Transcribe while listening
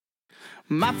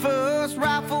My first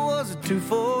rifle was a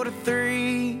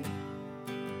 243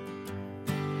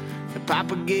 that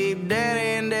Papa gave Daddy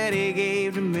and Daddy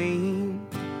gave to me.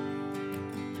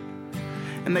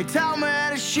 And they taught me how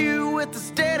to shoot with a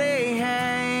steady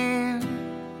hand.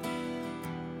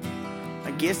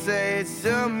 I guess that's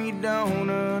something you don't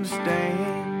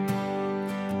understand.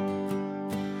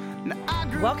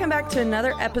 Welcome back to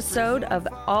another episode of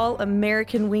All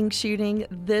American Wing Shooting.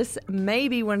 This may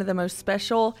be one of the most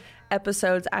special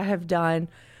episodes I have done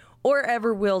or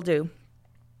ever will do.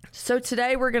 So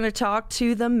today we're going to talk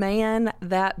to the man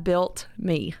that built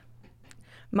me.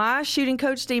 My shooting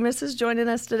coach, Dimas, is joining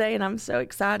us today, and I'm so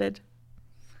excited.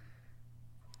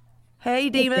 Hey,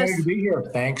 Dimas. It's great to be here.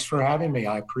 Thanks for having me.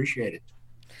 I appreciate it.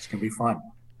 It's going to be fun.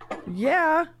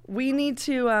 Yeah, we need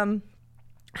to, I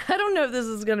don't know if this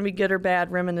is going to be good or bad,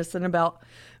 reminiscent about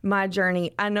my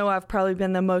journey. I know I've probably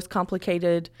been the most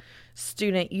complicated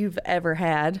student you've ever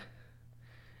had.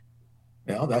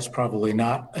 Well, that's probably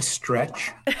not a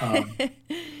stretch.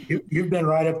 You've been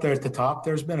right up there at the top.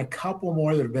 There's been a couple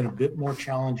more that have been a bit more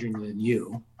challenging than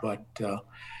you, but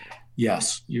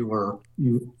yes, you were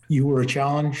a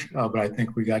challenge, but I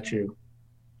think we got you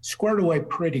squared away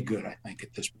pretty good, I think,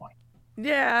 at this point.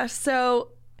 Yeah, so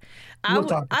I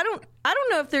don't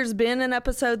know if there's been an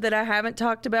episode that I haven't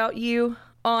talked about you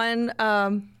on,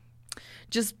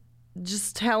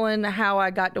 just telling how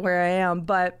I got to where I am,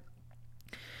 but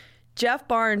Jeff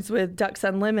Barnes with Ducks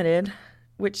Unlimited,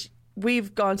 which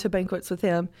we've gone to banquets with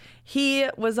him, he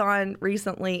was on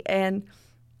recently, and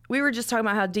we were just talking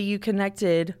about how DU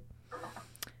Connected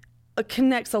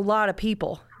connects a lot of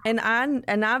people. And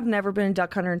I've never been a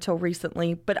duck hunter until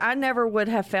recently, but I never would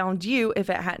have found you if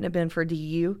it hadn't have been for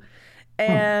DU.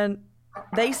 And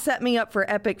they set me up for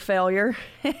epic failure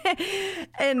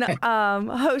and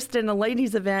hosting a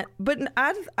ladies event. But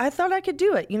I thought I could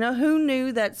do it. You know, who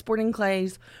knew that sporting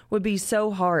clays would be so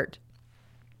hard?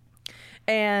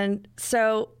 And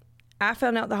so I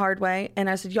found out the hard way, and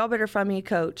I said, y'all better find me a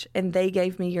coach. And they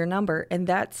gave me your number, and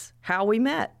that's how we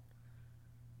met.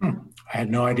 I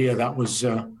had no idea that was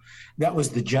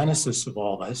the genesis of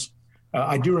all this.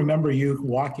 I do remember you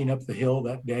walking up the hill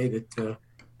that day that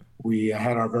we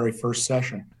had our very first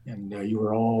session, and you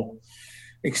were all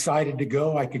excited to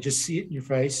go. I could just see it in your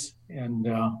face, and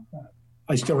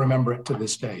I still remember it to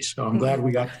this day. So I'm glad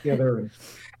we got together,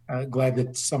 and glad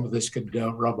that some of this could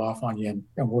rub off on you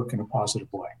and work in a positive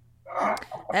way.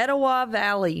 Etowah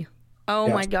Valley. Oh,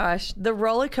 yes. My gosh. The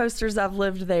roller coasters I've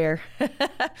lived there.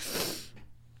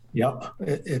 Yep,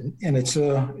 and it's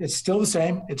still the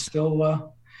same. It's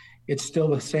still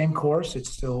the same course. It's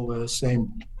still the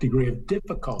same degree of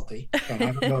difficulty. And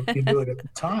I don't know if you knew it at the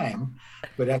time,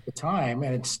 but at the time,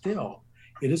 and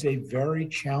it is a very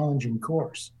challenging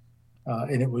course.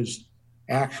 And it was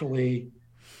actually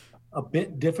a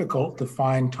bit difficult to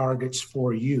find targets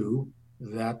for you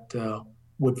that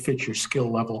would fit your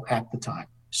skill level at the time.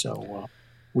 So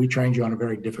we trained you on a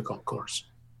very difficult course.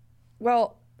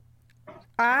 Well,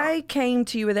 I came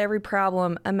to you with every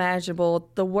problem imaginable,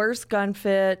 the worst gun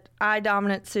fit, eye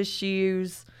dominance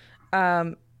issues.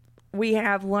 We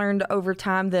have learned over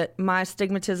time that my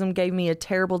astigmatism gave me a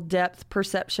terrible depth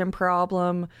perception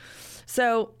problem.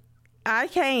 So I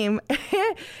came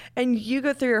and you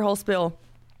go through your whole spiel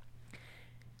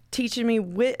teaching me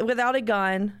without a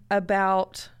gun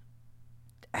about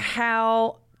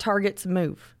how targets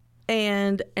move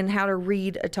and how to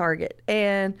read a target.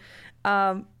 And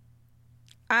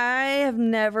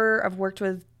I've worked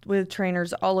with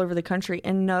trainers all over the country,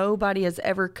 and nobody has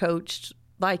ever coached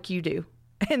like you do.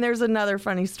 And there's another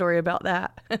funny story about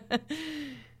that.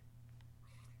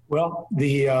 Well,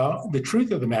 the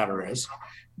truth of the matter is,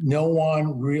 no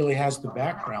one really has the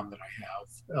background that I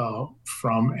have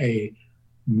from a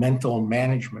mental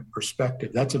management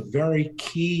perspective. That's a very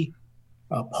key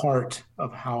part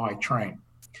of how I train.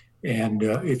 And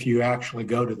if you actually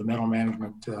go to the mental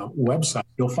management website,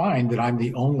 you'll find that I'm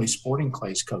the only sporting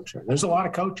clays coach there. There's a lot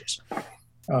of coaches.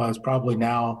 It's probably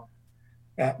now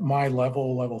at my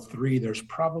level 3, there's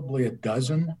probably a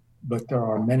dozen, but there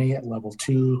are many at level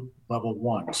 2, level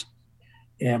 1s.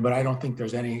 But I don't think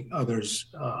there's any others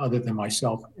other than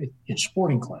myself in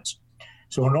sporting clays.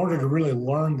 So in order to really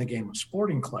learn the game of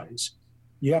sporting clays,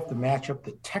 you have to match up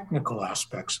the technical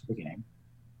aspects of the game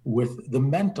with the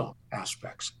mental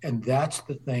aspects. And that's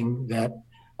the thing that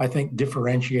I think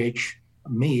differentiates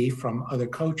me from other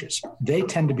coaches. They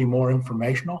tend to be more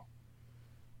informational.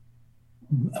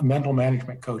 Mental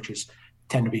management coaches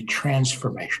tend to be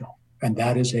transformational. And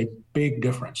that is a big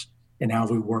difference in how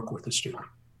we work with the student.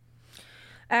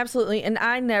 Absolutely. And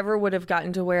I never would have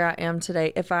gotten to where I am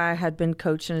today if I had been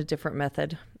coached in a different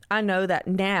method. I know that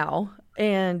now.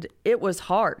 And it was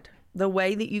hard. The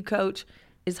way that you coach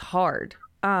is hard.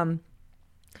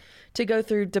 To go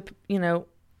through,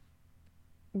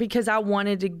 because I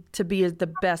wanted to be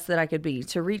the best that I could be,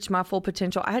 to reach my full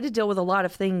potential. I had to deal with a lot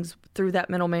of things through that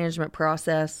mental management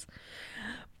process.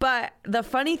 But the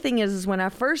funny thing is when I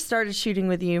first started shooting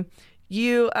with you,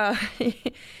 you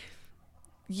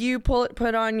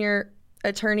put on your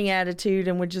attorney attitude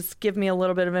and would just give me a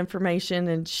little bit of information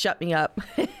and shut me up.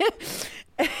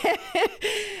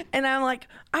 And I'm like,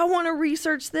 I want to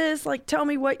research this. Like, tell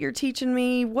me what you're teaching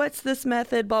me. What's this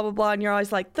method? Blah, blah, blah. And you're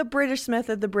always like, the British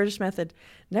method, the British method.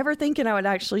 Never thinking I would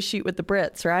actually shoot with the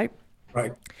Brits, right?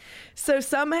 Right. So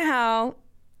somehow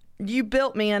you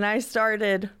built me and I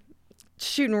started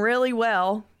shooting really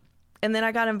well. And then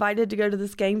I got invited to go to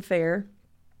this game fair.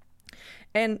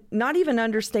 And not even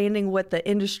understanding what the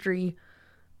industry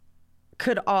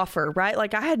could offer, right?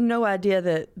 Like I had no idea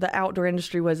that the outdoor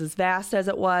industry was as vast as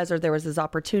it was, or there was as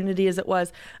opportunity as it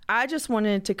was. I just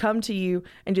wanted to come to you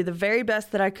and do the very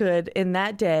best that I could in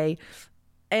that day.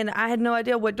 And I had no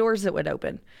idea what doors it would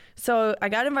open. So I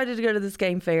got invited to go to this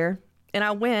game fair and I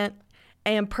went,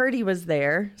 and Purdy was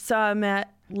there. So I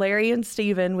met Larry and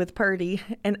Steven with Purdy,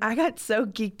 and I got so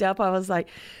geeked up. I was like,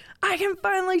 I can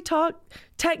finally talk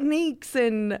techniques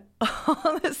and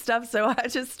all this stuff. So I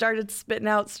just started spitting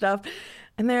out stuff.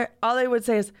 And all they would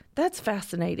say is, that's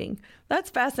fascinating.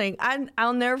 That's fascinating.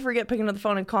 I'll never forget picking up the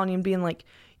phone and calling you and being like,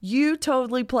 you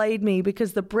totally played me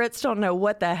because the Brits don't know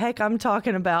what the heck I'm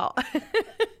talking about.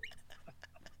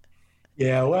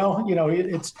 Yeah, well,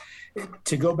 it's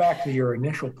to go back to your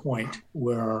initial point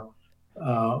where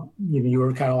you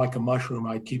were kind of like a mushroom.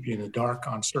 I'd keep you in the dark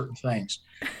on certain things.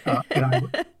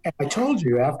 And I told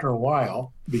you after a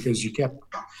while, because you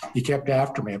kept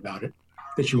after me about it,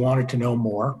 that you wanted to know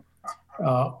more.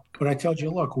 But I told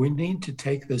you, look, we need to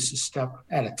take this a step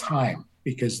at a time,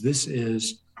 because this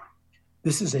is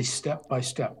a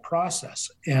step-by-step process.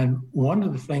 And one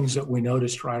of the things that we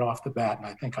noticed right off the bat, and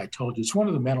I think I told you, it's one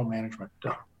of the mental management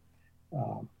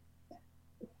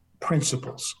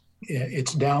principles.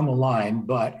 It's down the line,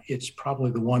 but it's probably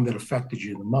the one that affected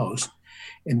you the most.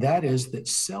 And that is that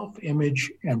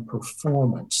self-image and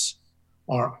performance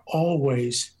are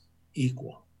always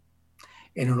equal.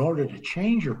 And in order to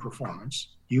change your performance,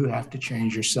 you have to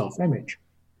change your self-image.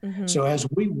 Mm-hmm. So as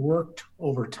we worked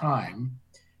over time,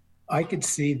 I could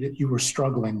see that you were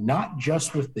struggling not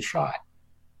just with the shot,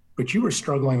 but you were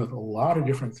struggling with a lot of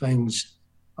different things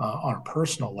on a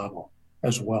personal level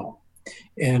as well.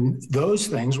 And those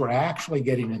things were actually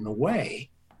getting in the way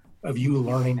of you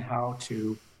learning how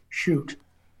to shoot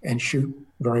and shoot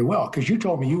very well. Because you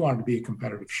told me you wanted to be a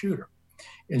competitive shooter.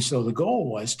 And so the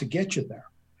goal was to get you there.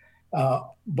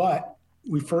 But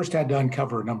we first had to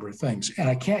uncover a number of things. And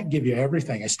I can't give you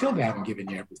everything. I still haven't given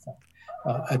you everything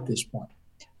at this point.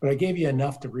 But I gave you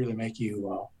enough to really make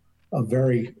you a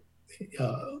very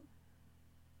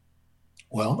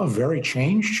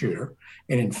changed shooter.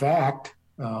 And in fact,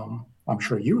 I'm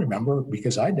sure you remember,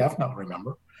 because I definitely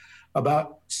remember,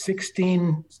 about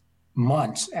 16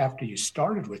 months after you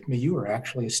started with me, you were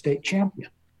actually a state champion.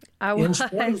 I was.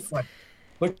 It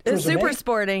was super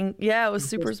sporting. Yeah, it was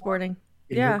super sporting.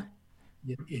 Yeah.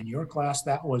 In your class,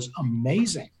 that was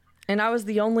amazing. And I was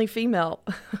the only female.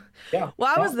 Yeah.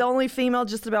 Well, I was the only female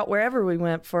just about wherever we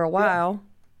went for a while.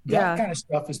 That kind of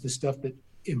stuff is the stuff that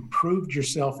improved your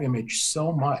self-image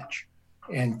so much,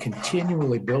 and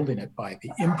continually building it by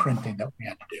the imprinting that we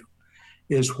had to do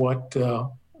is what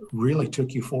really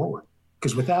took you forward.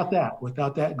 Because without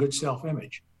that good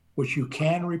self-image, which you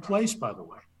can replace, by the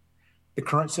way, the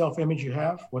current self-image you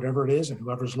have, whatever it is, and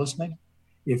whoever's listening,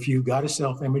 if you got a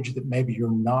self-image that maybe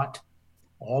you're not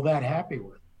all that happy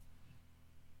with,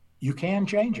 you can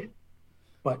change it.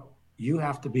 But you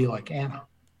have to be like Anna.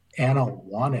 Anna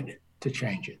wanted to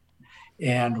change it.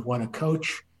 And when a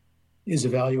coach is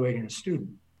evaluating a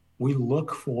student, we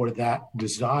look for that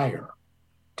desire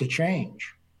to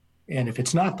change. And if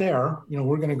it's not there,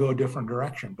 we're going to go a different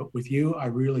direction. But with you, I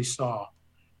really saw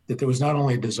that there was not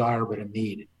only a desire, but a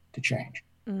need to change.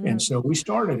 Mm-hmm. And so we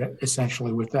started it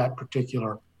essentially with that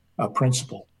particular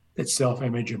principle, that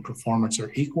self-image and performance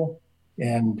are equal.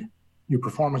 And your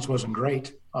performance wasn't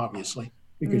great, obviously,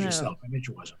 because your self-image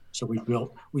wasn't. So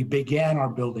we began our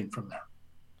building from there.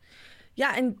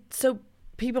 Yeah. And so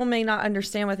people may not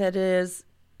understand what that is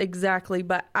exactly,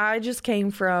 but I just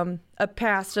came from a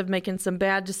past of making some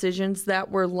bad decisions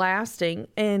that were lasting.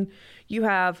 And you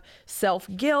have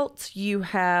self-guilt, you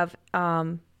have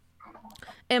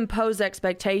imposed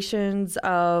expectations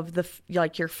of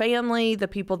your family, the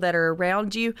people that are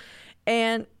around you.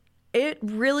 And it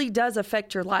really does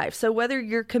affect your life. So whether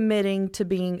you're committing to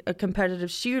being a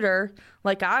competitive shooter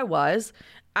like I was,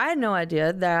 I had no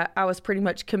idea that I was pretty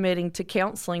much committing to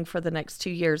counseling for the next 2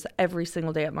 years every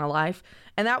single day of my life.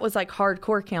 And that was like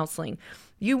hardcore counseling.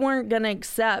 You weren't going to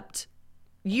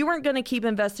keep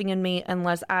investing in me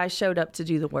unless I showed up to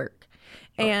do the work.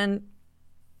 Right. And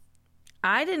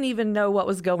I didn't even know what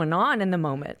was going on in the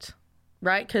moment,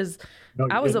 right? Because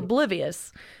I was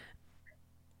oblivious.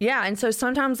 Yeah, and so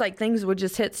sometimes like things would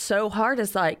just hit so hard.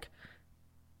 It's like,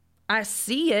 I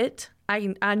see it.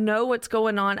 I know what's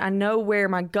going on. I know where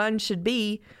my gun should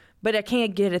be, but I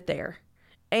can't get it there.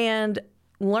 And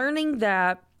learning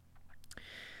that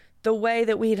the way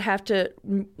that we'd have to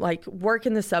like work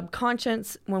in the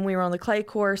subconscious when we were on the clay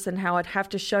course, and how I'd have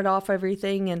to shut off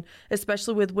everything. And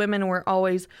especially with women, we're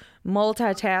always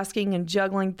multitasking and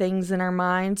juggling things in our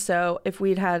mind. So if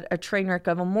we'd had a train wreck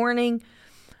of a morning,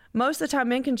 most of the time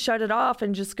men can shut it off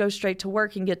and just go straight to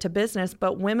work and get to business.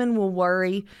 But women will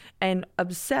worry and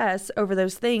obsess over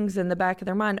those things in the back of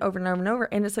their mind over and over and over.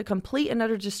 And it's a complete and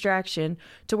utter distraction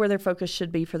to where their focus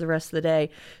should be for the rest of the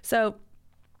day. So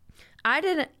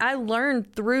I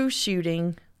learned through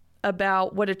shooting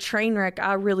about what a train wreck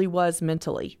I really was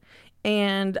mentally.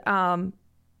 And I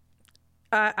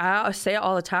say it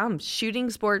all the time, shooting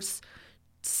sports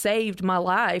saved my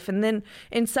life. And then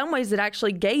in some ways it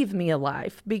actually gave me a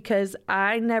life, because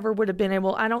I never would have been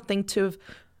able, I don't think, to have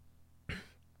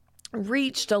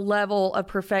reached a level of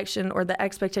perfection or the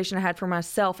expectation I had for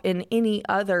myself in any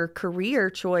other career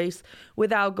choice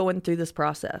without going through this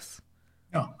process.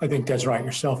 No, I think that's right.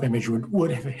 Your self-image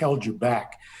would have held you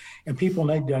back. And people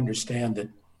need to understand that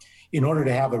in order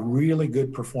to have a really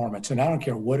good performance, and I don't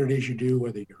care what it is you do,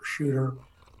 whether you're a shooter,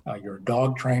 you're a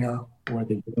dog trainer,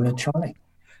 whether you're an attorney,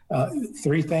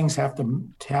 three things have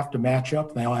to match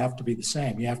up. They all have to be the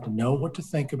same. You have to know what to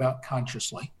think about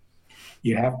consciously.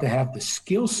 You have to have the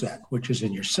skill set, which is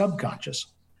in your subconscious,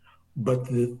 but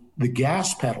the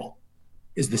gas pedal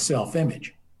is the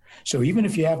self-image. So even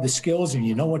if you have the skills and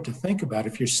you know what to think about,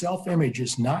 if your self-image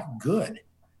is not good,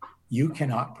 you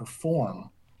cannot perform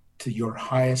to your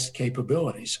highest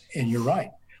capabilities. And you're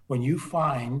right. When you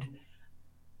find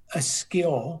a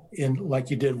skill in,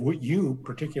 like you did, what you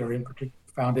particular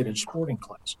found it in sporting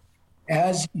clays,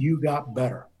 as you got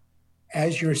better,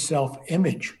 as your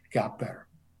self-image got better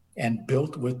and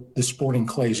built with the sporting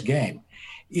clays game,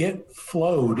 it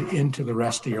flowed into the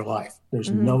rest of your life.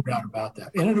 There's no doubt about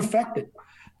that. And it affected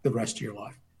the rest of your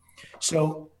life.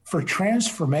 So for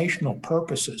transformational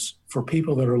purposes, for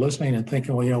people that are listening and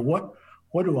thinking, well, you know,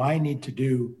 what do I need to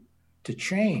do to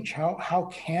change? How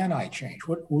can I change?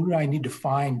 What do I need to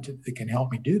find that can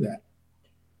help me do that?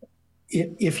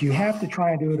 If you have to try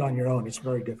and do it on your own, it's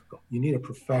very difficult. You need a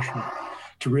professional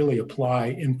to really apply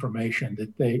information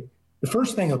that the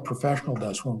first thing a professional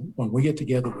does when we get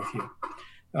together with you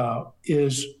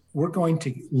is we're going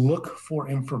to look for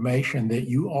information that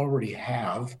you already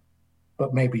have,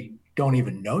 but maybe don't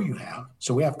even know you have.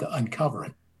 So we have to uncover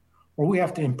it, or we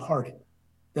have to impart it.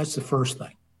 That's the first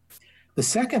thing. The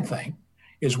second thing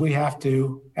is we have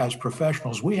to, as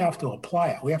professionals, we have to apply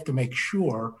it. We have to make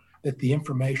sure that the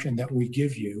information that we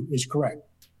give you is correct.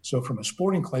 So from a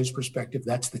sporting clays perspective,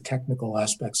 that's the technical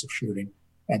aspects of shooting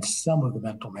and some of the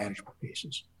mental management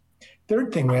pieces.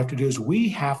 Third thing we have to do is we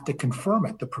have to confirm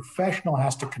it. The professional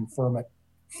has to confirm it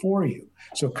for you.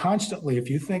 So constantly, if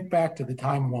you think back to the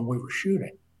time when we were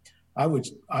shooting, I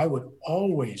would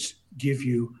always give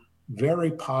you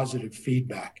very positive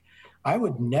feedback. I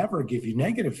would never give you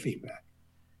negative feedback.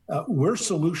 We're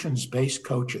solutions-based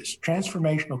coaches.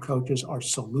 Transformational coaches are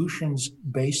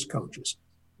solutions-based coaches.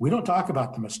 We don't talk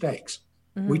about the mistakes.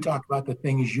 We talk about the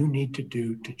things you need to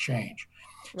do to change.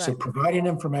 Right. So providing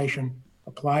information,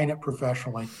 applying it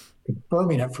professionally,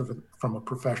 confirming it from a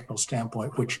professional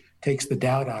standpoint, which takes the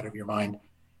doubt out of your mind,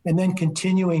 and then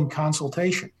continuing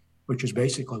consultation, which is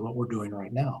basically what we're doing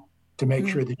right now, to make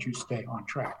sure that you stay on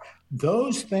track.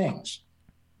 Those things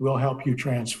will help you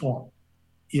transform.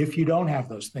 If you don't have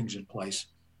those things in place,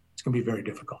 it's going to be very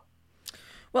difficult.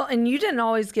 Well, and you didn't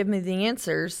always give me the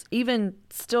answers. Even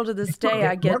still to this day,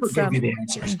 I get some. Never gave you the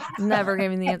answers. Never gave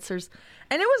me the answers.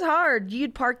 And it was hard.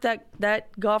 You'd park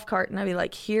that golf cart and I'd be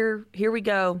like, here we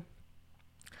go.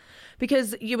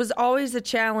 Because it was always a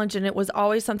challenge, and it was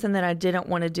always something that I didn't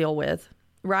want to deal with,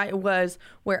 right? It was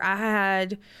where I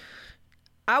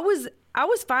was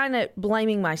fine at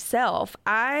blaming myself.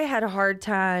 I had a hard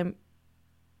time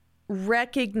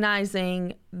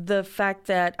recognizing the fact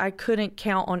that I couldn't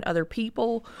count on other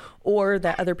people, or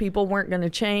that other people weren't going to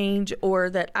change, or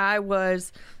that I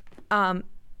was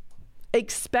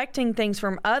expecting things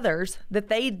from others that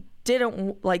they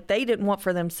they didn't want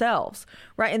for themselves,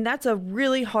 right? And that's a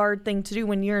really hard thing to do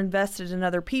when you're invested in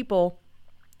other people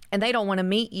and they don't want to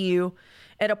meet you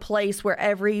at a place where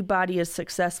everybody is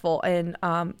successful and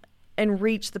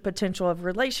reach the potential of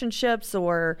relationships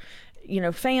or,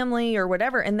 family or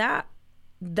whatever. And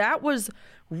that was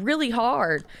really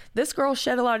hard. This girl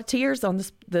shed a lot of tears on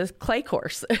this clay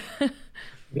course.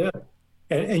 Yeah.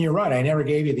 And you're right. I never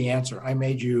gave you the answer. I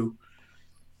made you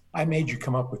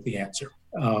come up with the answer.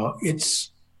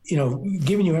 It's,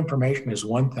 giving you information is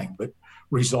one thing, but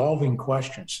resolving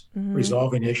questions,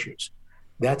 resolving issues,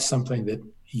 that's something that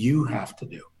you have to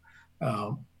do.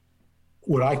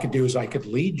 What I could do is I could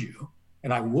lead you,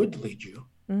 and I would lead you.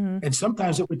 And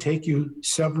sometimes it would take you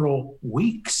several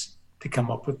weeks to come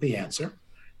up with the answer.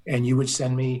 And you would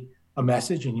send me a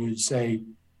message and you'd say,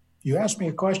 you asked me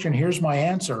a question, here's my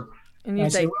answer. And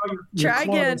you'd say, well, try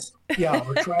again. Yeah,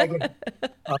 or try again.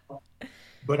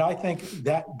 But I think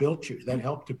that built you. That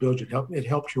helped to build you. It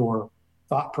helped your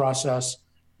thought process.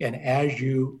 And as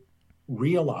you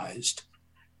realized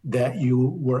that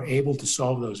you were able to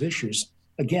solve those issues,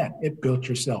 again, it built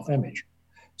your self-image.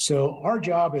 So our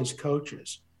job as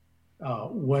coaches,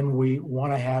 when we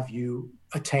want to have you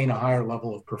attain a higher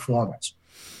level of performance,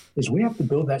 is we have to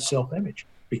build that self-image.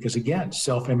 Because again,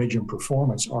 self-image and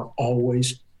performance are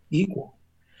always equal.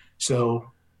 So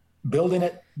building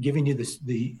it, giving you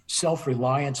the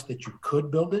self-reliance that you could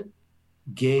build it,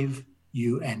 gave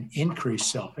you an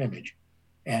increased self-image.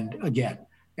 And again,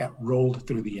 that rolled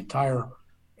through the entire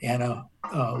Anna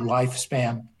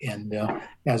lifespan and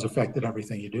has affected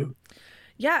everything you do.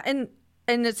 Yeah, and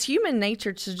it's human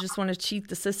nature to just want to cheat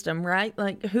the system, right?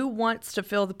 Like, who wants to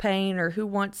feel the pain or who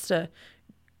wants to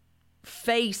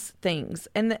face things?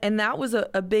 And that was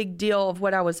a big deal of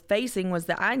what I was facing, was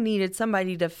that I needed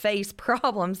somebody to face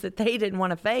problems that they didn't want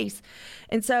to face.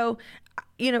 And so,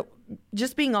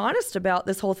 just being honest about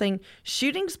this whole thing,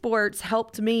 shooting sports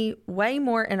helped me way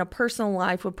more in a personal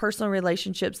life with personal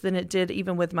relationships than it did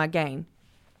even with my game.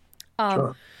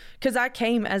 Sure. Because I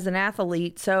came as an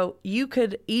athlete, so you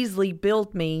could easily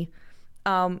build me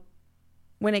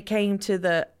when it came to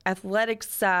the athletic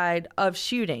side of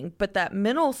shooting. But that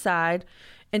mental side,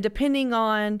 and depending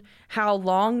on how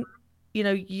long,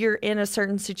 you're in a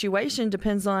certain situation,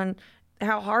 depends on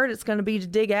how hard it's going to be to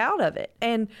dig out of it.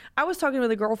 And I was talking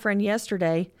with a girlfriend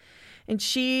yesterday, and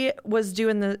she was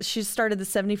she started the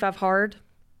 75 hard,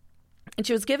 and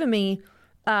she was giving me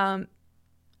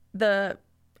the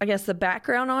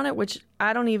background on it, which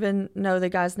I don't even know the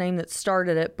guy's name that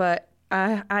started it, but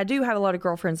I do have a lot of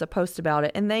girlfriends that post about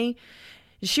it. And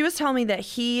she was telling me that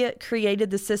he created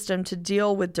the system to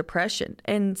deal with depression,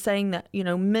 and saying that,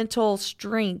 mental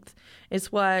strength is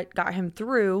what got him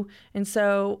through. And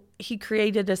so he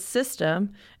created a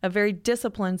system, a very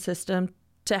disciplined system,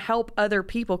 to help other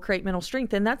people create mental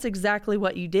strength. And that's exactly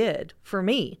what you did for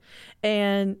me.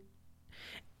 And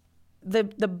the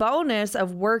bonus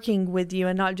of working with you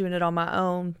and not doing it on my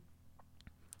own,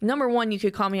 number one, you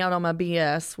could call me out on my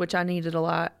BS, which I needed a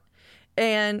lot.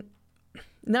 And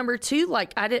number two,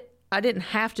 I didn't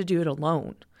have to do it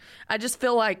alone. I just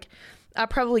feel like I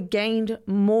probably gained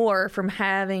more from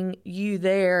having you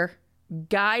there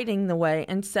guiding the way,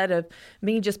 instead of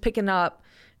me just picking up,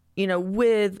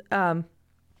 with, oh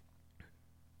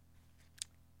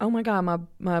my God,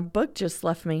 my book just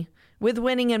left me. With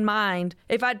winning in mind.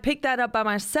 If I'd picked that up by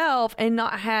myself and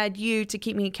not had you to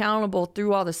keep me accountable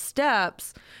through all the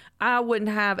steps, I wouldn't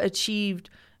have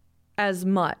achieved as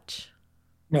much.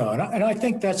 No, and I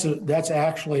think that's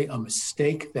actually a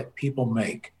mistake that people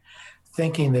make,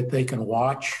 thinking that they can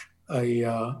watch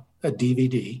a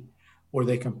DVD, or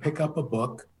they can pick up a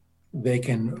book, they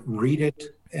can read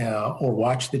it or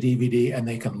watch the DVD, and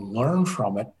they can learn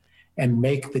from it and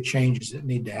make the changes that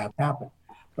need to have happen.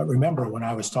 But remember, when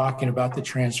I was talking about the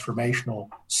transformational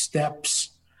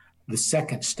steps, the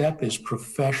second step is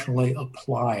professionally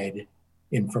applied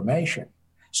information.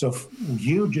 So if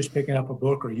you just picking up a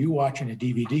book or you watching a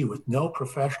DVD with no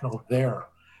professional there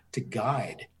to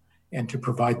guide and to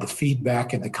provide the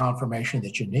feedback and the confirmation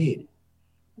that you need,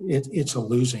 it's a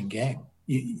losing game.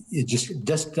 It just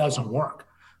doesn't work.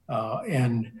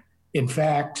 And in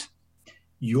fact,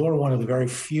 you're one of the very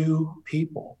few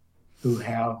people who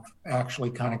have actually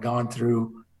kind of gone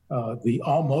through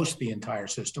almost the entire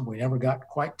system. We never got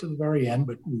quite to the very end,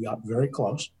 but we got very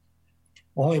close.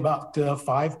 Only about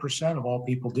 5% of all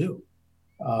people do.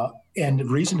 And the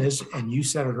reason is, and you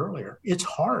said it earlier, it's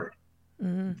hard.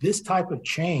 Mm-hmm. This type of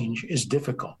change is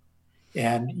difficult,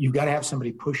 and you've got to have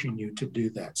somebody pushing you to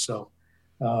do that. So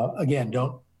again,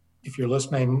 if you're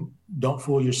listening, don't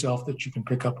fool yourself that you can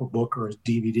pick up a book or a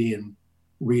DVD and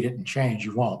read it and change.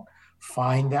 You won't.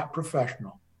 find that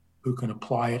professional who can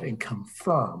apply it and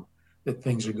confirm that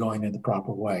things are going in the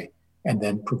proper way, and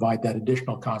then provide that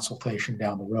additional consultation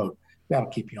down the road. That'll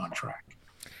keep you on track.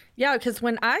 Yeah, because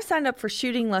when I signed up for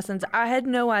shooting lessons, I had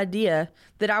no idea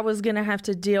that I was going to have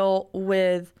to deal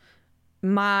with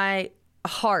my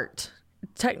heart.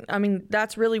 I mean,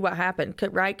 that's really what happened,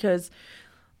 right? Because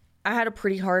I had a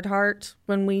pretty hard heart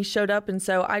when we showed up, and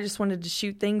so I just wanted to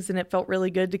shoot things, and it felt really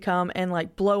good to come and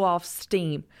like blow off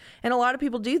steam. And a lot of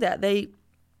people do that. They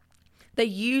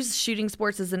use shooting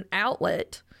sports as an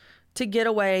outlet to get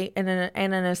away and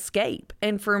an escape.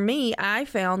 And for me, I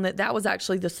found that was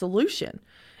actually the solution.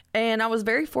 And I was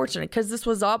very fortunate because this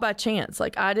was all by chance.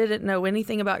 Like, I didn't know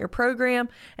anything about your program.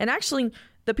 And actually,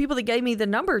 the people that gave me the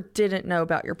number didn't know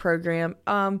about your program.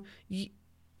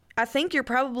 I think you're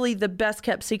probably the best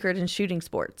kept secret in shooting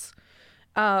sports.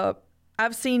 I've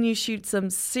seen you shoot some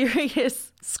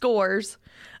serious scores.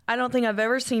 I don't think I've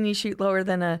ever seen you shoot lower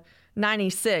than a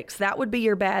 96. That would be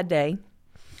your bad day.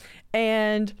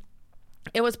 And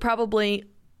it was probably,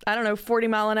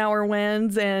 40-mile-an-hour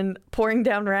winds and pouring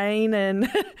down rain. And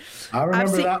I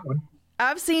remember that one.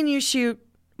 I've seen you shoot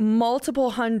multiple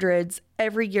hundreds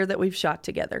every year that we've shot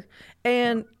together.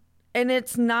 And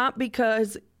it's not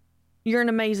because you're an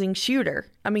amazing shooter.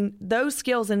 I mean, those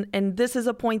skills, and this is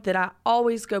a point that I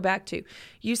always go back to.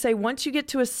 You say once you get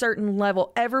to a certain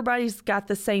level, everybody's got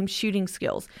the same shooting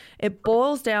skills. It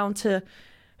boils down to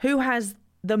who has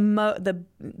the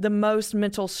most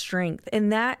mental strength.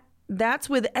 And that's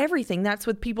with everything. That's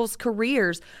with people's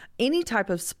careers, any type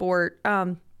of sport.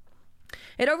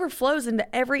 It overflows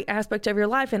into every aspect of your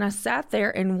life. And I sat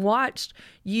there and watched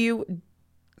you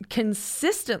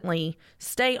consistently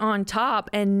stay on top.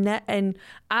 And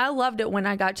I loved it when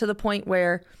I got to the point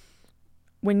where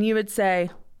when you would say,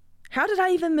 how did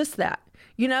I even miss that?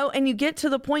 And you get to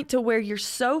the point to where you're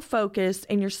so focused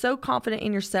and you're so confident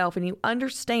in yourself and you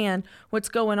understand what's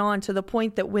going on to the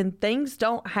point that when things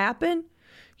don't happen,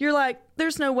 you're like,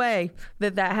 there's no way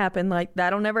that happened. Like,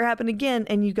 that'll never happen again.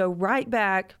 And you go right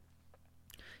back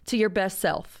to your best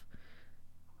self.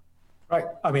 Right.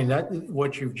 I mean,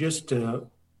 what you've just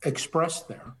expressed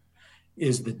there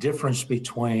is the difference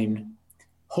between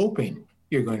hoping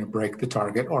you're going to break the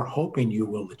target or hoping you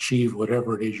will achieve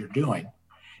whatever it is you're doing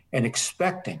and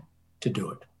expecting to do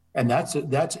it. And that's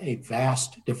a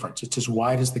vast difference. It's as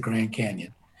wide as the Grand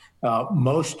Canyon.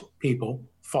 Most people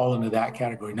fall into that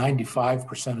category.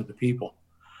 95% of the people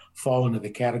fall into the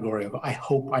category of, I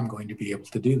hope I'm going to be able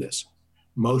to do this.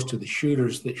 Most of the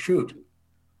shooters that shoot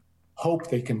hope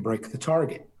they can break the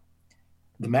target.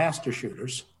 The master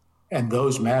shooters and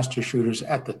those master shooters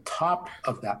at the top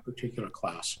of that particular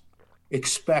class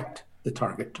expect the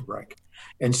target to break.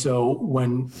 And so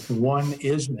when one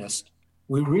is missed,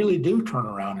 we really do turn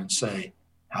around and say,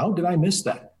 how did I miss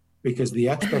that? Because the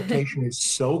expectation is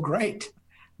so great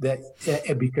that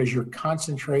because your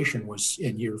concentration was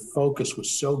and your focus was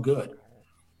so good,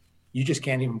 you just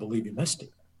can't even believe you missed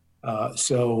it.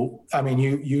 So, I mean,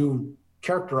 you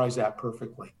characterize that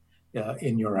perfectly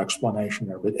in your explanation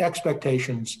there. But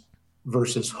expectations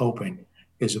versus hoping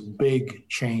is a big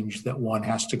change that one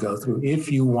has to go through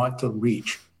if you want to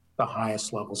reach the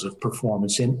highest levels of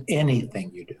performance in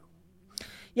anything you do.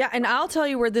 Yeah, and I'll tell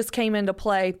you where this came into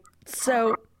play.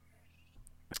 So,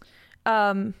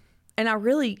 and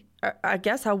I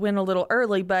guess I went a little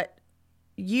early, but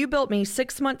you built me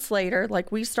 6 months later.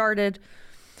 Like, we started,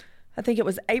 I think it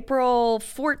was April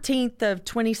 14th of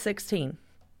 2016.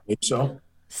 So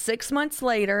 6 months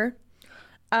later,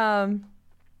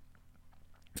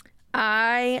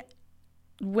 I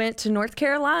went to North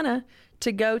Carolina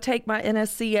to go take my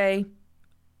NSCA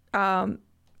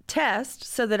test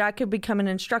so that I could become an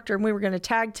instructor, and we were going to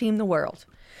tag team the world.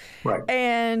 Right.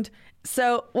 And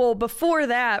so, before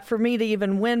that, for me to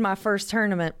even win my first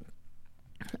tournament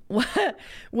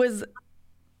was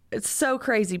so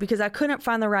crazy because I couldn't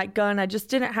find the right gun. I just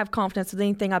didn't have confidence with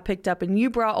anything I picked up. And you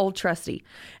brought Old Trusty.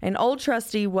 And Old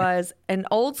Trusty was an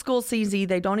old school CZ.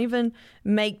 They don't even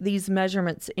make these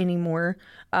measurements anymore.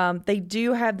 They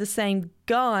do have the same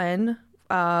gun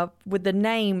with the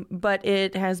name, but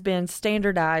it has been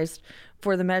standardized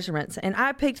for the measurements. And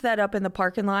I picked that up in the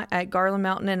parking lot at Garland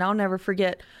Mountain, and I'll never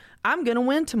forget, I'm going to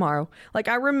win tomorrow. Like,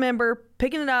 I remember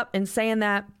picking it up and saying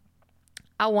that.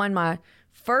 I won my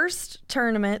first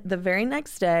tournament the very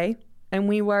next day, and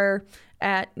we were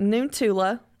at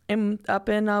Noontula up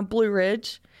in Blue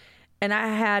Ridge, and I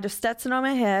had a Stetson on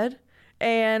my head,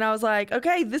 and I was like,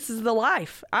 okay, this is the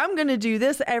life. I'm going to do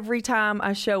this every time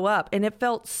I show up, and it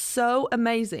felt so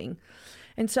amazing.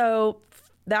 And so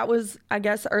that was, I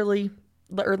guess, early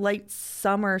or late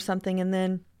summer or something, and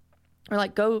then Or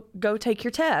like, go take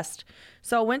your test.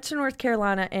 So I went to North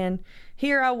Carolina, and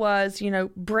here I was,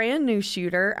 brand new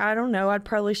shooter. I don't know. I'd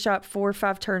probably shot 4 or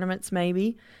 5 tournaments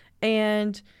maybe.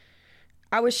 And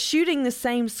I was shooting the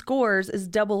same scores as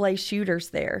AA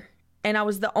shooters there. And I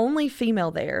was the only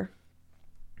female there.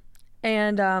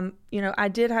 And, I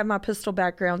did have my pistol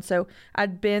background. So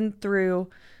I'd been through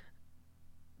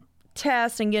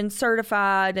tests and getting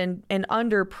certified and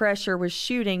under pressure with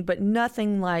shooting, but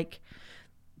nothing like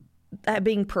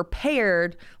being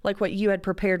prepared like what you had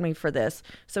prepared me for this.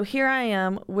 So here I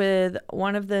am with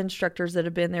one of the instructors that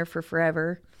have been there for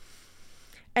forever.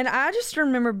 And I just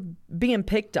remember being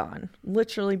picked on,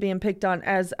 literally being picked on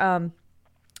as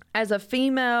a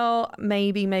female,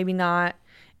 maybe not.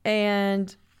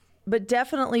 But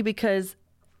definitely because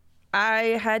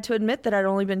I had to admit that I'd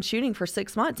only been shooting for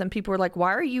 6 months, and people were like,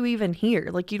 why are you even here?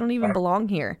 Like, you don't even belong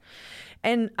here.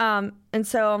 And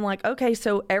so I'm like, okay,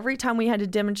 so every time we had to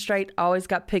demonstrate, I always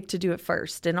got picked to do it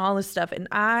first and all this stuff. And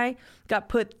I got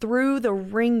put through the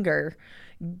ringer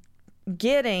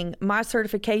getting my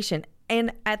certification.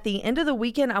 And at the end of the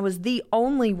weekend, I was the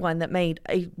only one that made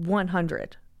a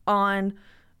 100 on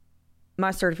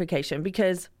my certification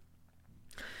because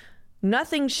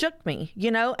nothing shook me,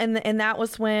 and that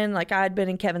was when, like, I had been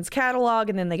in Kevin's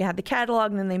catalog, and then they had the catalog,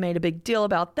 and then they made a big deal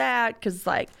about that because,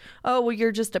 like, oh, well,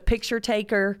 you're just a picture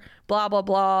taker, blah, blah,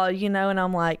 blah, and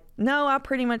I'm like, no, I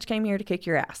pretty much came here to kick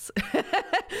your ass.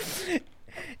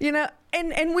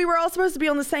 And we were all supposed to be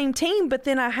on the same team, but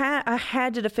then I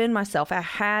had to defend myself. I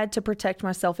had to protect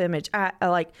my self-image.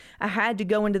 I had to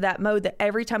go into that mode that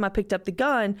every time I picked up the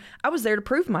gun, I was there to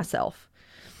prove myself.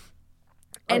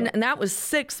 And that was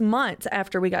 6 months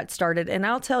after we got started. And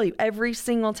I'll tell you, every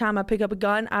single time I pick up a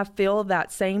gun, I feel that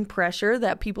same pressure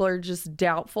that people are just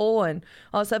doubtful and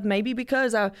all that stuff. Maybe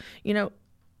because I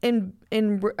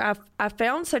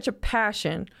found such a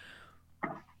passion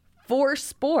for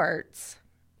sports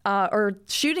or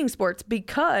shooting sports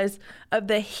because of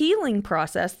the healing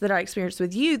process that I experienced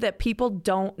with you that people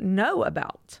don't know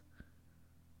about.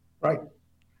 Right.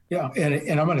 Yeah,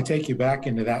 and I'm going to take you back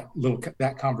into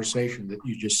that conversation that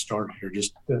you just started here,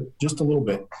 just a little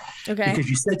bit, okay? Because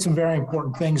you said some very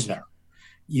important things there.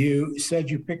 You said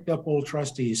you picked up Old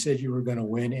Trusty. You said you were going to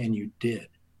win, and you did.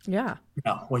 Yeah.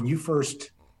 Now, when you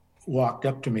first walked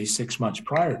up to me 6 months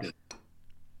prior to that,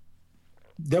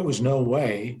 there was no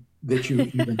way that you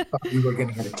even thought you were going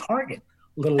to hit a target,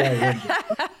 let alone win.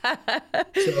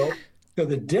 So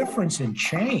the difference in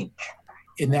change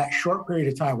in that short period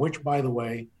of time, which, by the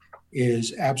way,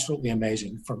 is absolutely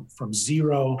amazing, from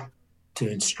zero to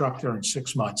instructor in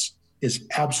 6 months is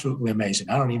absolutely amazing.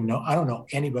 I don't know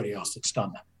anybody else that's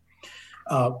done that.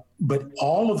 But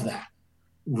all of that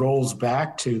rolls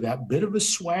back to that bit of a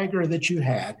swagger that you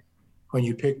had when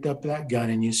you picked up that gun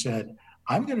and you said,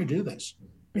 I'm going to do this.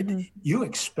 Mm-hmm. You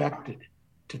expected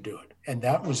to do it. And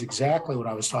that was exactly what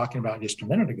I was talking about just a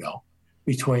minute ago,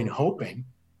 between hoping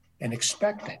and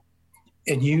expecting.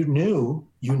 And you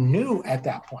knew at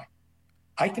that point,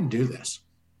 I can do this.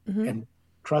 Mm-hmm. And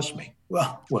trust me,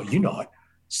 well, you know it.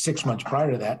 6 months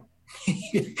prior to that,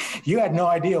 you had no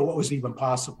idea what was even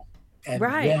possible. And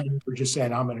right. Then you were just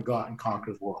saying, I'm going to go out and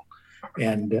conquer the world.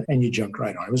 And you jumped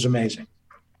right on. It was amazing.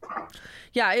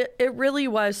 Yeah, it really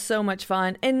was so much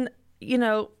fun. And,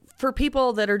 for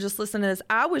people that are just listening to this,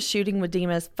 I was shooting with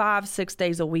Dimas 5-6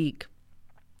 days a week.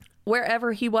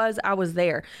 Wherever he was, I was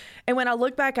there. And when I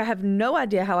look back, I have no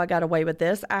idea how I got away with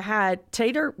this.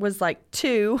 Tater was like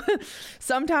 2.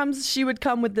 Sometimes she would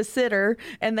come with the sitter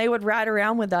and they would ride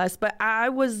around with us, but I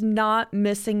was not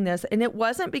missing this. And it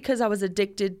wasn't because I was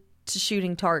addicted to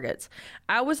shooting targets.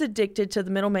 I was addicted to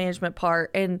the middle management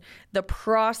part and the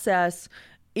process.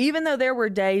 Even though there were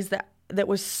days that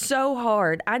was so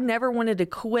hard, I never wanted to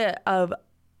quit of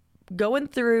going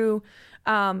through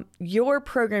your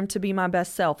program to be my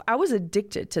best self. I was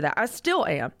addicted to that. I still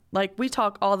am. Like, we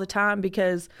talk all the time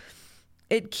because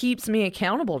it keeps me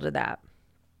accountable to that.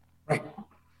 Right.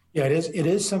 Yeah, it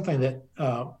is something that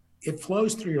it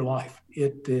flows through your life.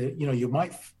 You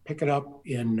might pick it up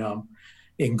in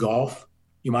golf.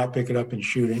 You might pick it up in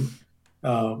shooting.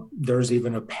 There's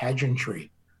even a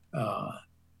pageantry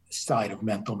side of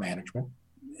mental management.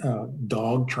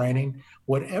 Dog training,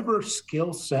 whatever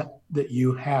skill set that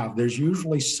you have, there's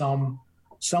usually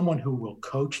someone who will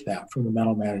coach that from the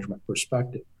mental management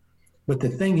perspective. But the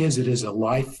thing is, it is a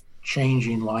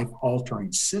life-changing,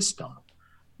 life-altering system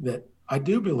that I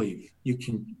do believe you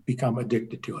can become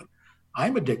addicted to it.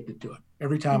 I'm addicted to it.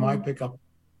 Every time I pick up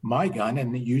my gun,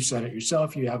 and you said it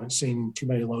yourself, you haven't seen too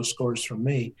many low scores from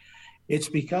me, it's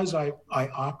because I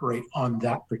operate on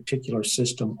that particular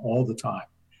system all the time.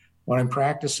 When I'm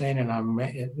practicing and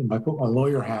I put my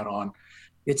lawyer hat on,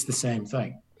 it's the same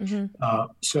thing.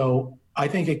 So I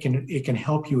think it can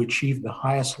help you achieve the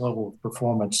highest level of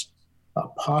performance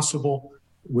possible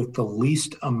with the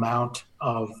least amount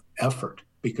of effort.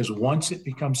 Because once it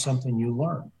becomes something you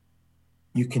learn,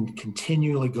 you can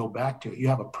continually go back to it. You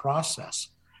have a process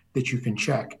that you can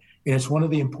check. And it's one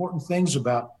of the important things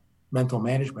about mental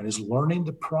management is learning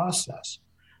the process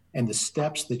and the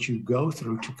steps that you go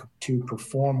through to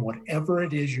perform whatever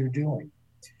it is you're doing.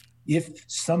 If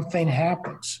something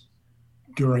happens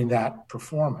during that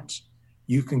performance,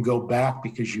 you can go back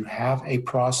because you have a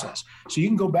process. So you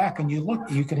can go back and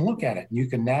you can look at it. You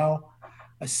can now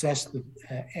assess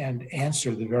and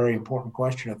answer the very important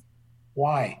question of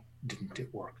why didn't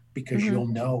it work? Because you'll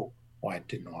know why it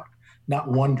didn't work, not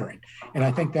wondering. And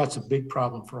I think that's a big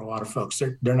problem for a lot of folks.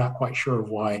 They're not quite sure of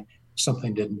why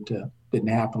something didn't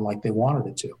happen like they wanted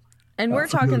it to. And we're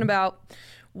talking about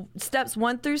steps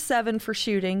 1 through 7 for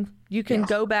shooting. You can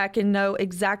go back and know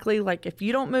exactly, like if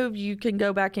you don't move, you can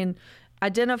go back and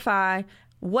identify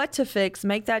what to fix,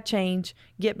 make that change,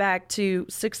 get back to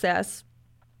success.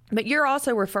 But you're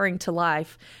also referring to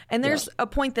life. And there's a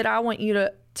point that I want you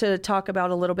to talk about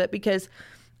a little bit, because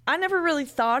I never really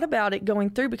thought about it going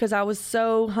through because I was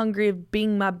so hungry of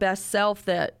being my best self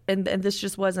and this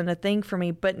just wasn't a thing for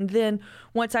me. But then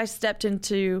once I stepped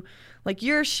into like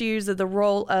your shoes of the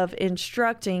role of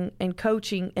instructing and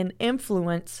coaching and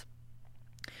influence,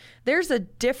 there's a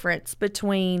difference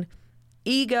between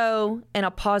ego and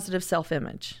a positive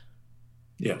self-image.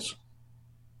 Yes.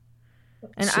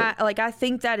 And I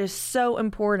think that is so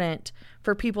important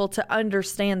for people to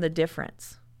understand the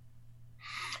difference.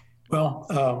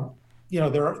 Well,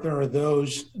 there are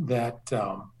those that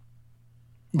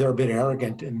they're a bit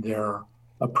arrogant in their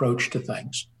approach to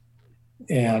things.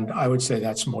 And I would say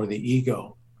that's more the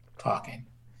ego talking,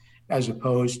 as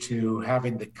opposed to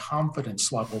having the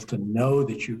confidence level to know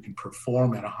that you can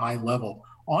perform at a high level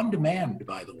on demand,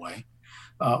 by the way,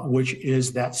 which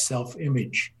is that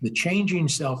self-image. The changing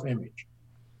self-image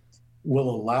will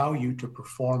allow you to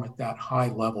perform at that high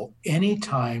level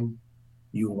anytime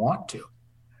you want to.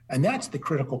 And that's the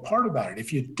critical part about it.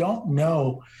 If you don't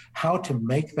know how to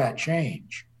make that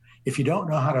change, if you don't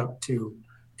know how to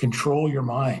control your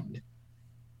mind,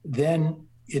 then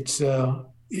it's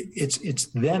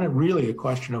then really a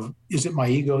question of, is it my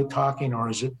ego talking, or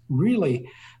is it really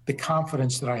the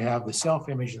confidence that I have, the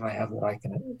self-image that I have that I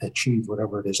can achieve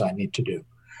whatever it is I need to do?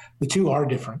 The two are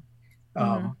different.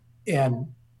 And,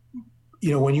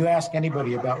 when you ask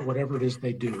anybody about whatever it is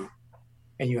they do,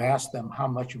 and you ask them how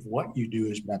much of what you do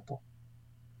is mental,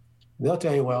 they'll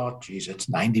tell you, well, geez, it's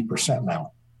 90%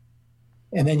 mental.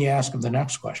 And then you ask them the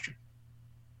next question.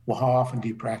 Well, how often do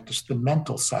you practice the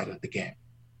mental side of the game?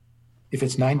 If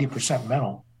it's 90%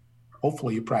 mental,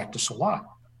 hopefully you practice a lot.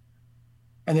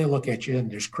 And they look at you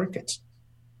and there's crickets,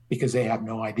 because they have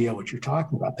no idea what you're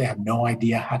talking about. They have no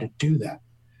idea how to do that.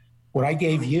 What I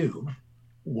gave you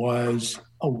was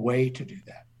a way to do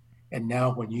that. And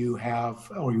now when you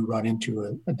run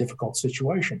into a difficult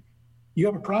situation, you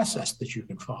have a process that you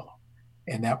can follow.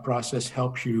 And that process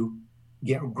helps you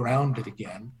get grounded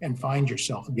again and find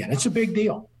yourself again. It's a big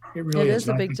deal. It really is. It is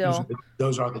a big deal.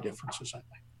 Those are the differences, I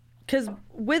think. Because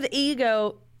with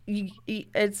ego,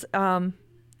 it's, and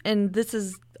this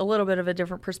is a little bit of a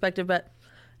different perspective, but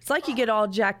it's like you get all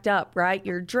jacked up, right?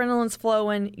 Your adrenaline's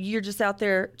flowing. You're just out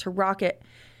there to rock it.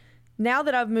 Now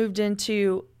that I've moved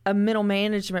into a mental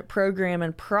management program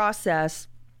and process,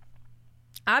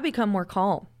 I become more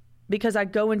calm because I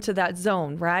go into that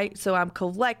zone, right? So I'm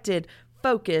collected,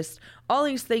 focused, all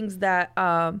these things that,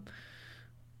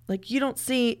 like you don't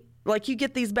see, like you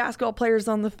get these basketball players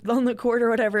on the court or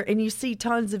whatever, and you see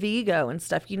tons of ego and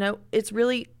stuff,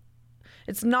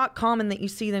 it's not common that you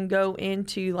see them go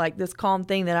into like this calm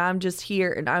thing that I'm just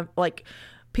here and I'm like,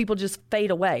 people just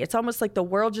fade away. It's almost like the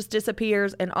world just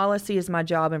disappears and all I see is my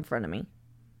job in front of me.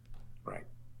 Right.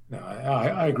 No,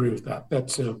 I agree with that.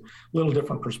 That's a little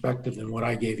different perspective than what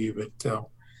I gave you, but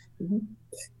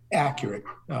accurate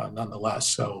nonetheless.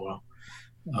 So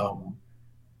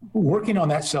working on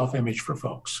that self-image for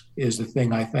folks is the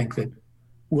thing I think that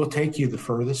will take you the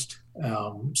furthest.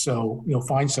 So,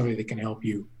 find somebody that can help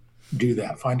you do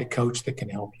that. Find a coach that can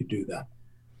help you do that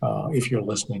if you're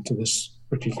listening to this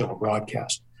particular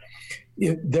broadcast.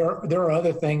 There are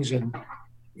other things in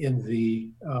the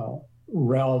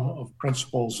realm of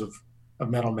principles of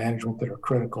mental management that are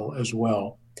critical as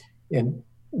well. And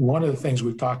one of the things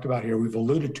we've talked about here, we've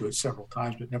alluded to it several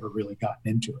times, but never really gotten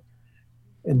into it.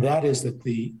 And that is that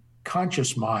the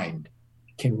conscious mind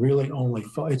can really only,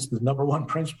 it's the number one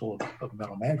principle of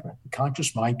mental management. The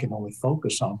conscious mind can only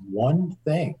focus on one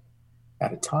thing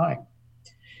at a time.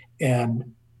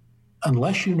 And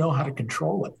unless you know how to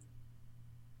control it,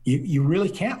 you really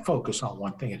can't focus on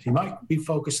one thing. You might be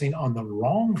focusing on the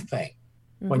wrong thing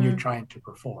when you're trying to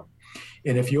perform.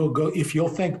 And if you'll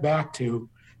think back to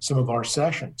some of our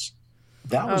sessions,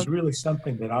 that was really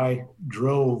something that I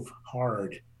drove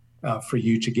hard for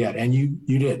you to get. And you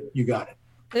did. You got it.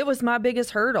 It was my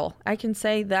biggest hurdle. I can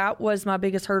say that was my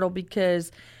biggest hurdle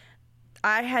because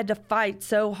I had to fight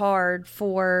so hard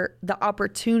for the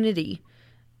opportunity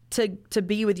to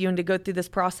be with you and to go through this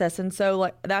process. And so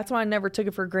like that's why I never took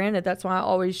it for granted. That's why I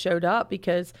always showed up,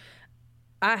 because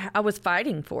I was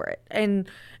fighting for it. And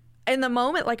in the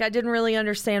moment, like I didn't really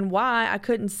understand why. I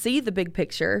couldn't see the big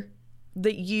picture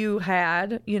that you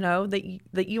had, you know,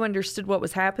 that you understood what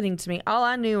was happening to me. All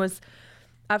I knew was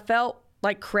I felt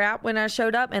like crap when I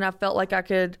showed up, and I felt like I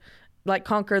could like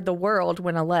conquer the world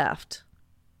when I left.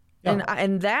 Yeah.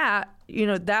 And that, you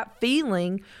know, that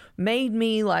feeling made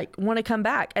me like want to come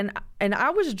back. And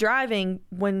I was driving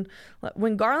when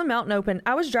Garland Mountain opened,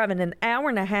 I was driving an hour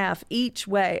and a half each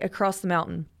way across the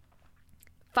mountain,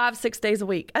 5-6 days a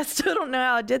week. I still don't know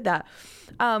how I did that.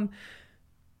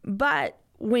 But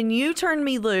when you turned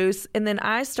me loose and then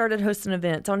I started hosting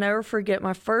events, I'll never forget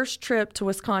my first trip to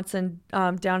Wisconsin,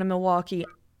 down in Milwaukee.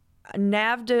 A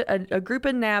group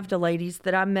of NAVDA ladies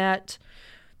that I met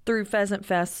through Pheasant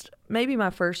Fest, maybe my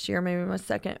first year, maybe my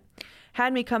second,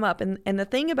 had me come up. And the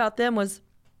thing about them was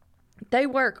they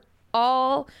work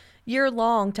all year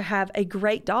long to have a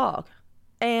great dog.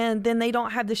 And then they don't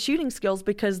have the shooting skills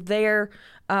because they're,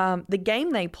 the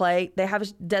game they play, they have a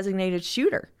designated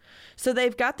shooter. So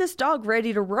they've got this dog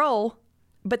ready to roll,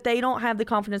 but they don't have the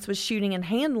confidence with shooting and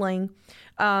handling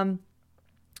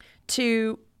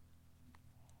to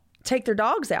take their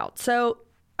dogs out. So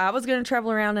I was going to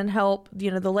travel around and help, you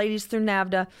know, the ladies through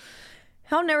NAVDA.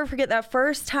 I'll never forget that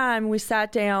first time we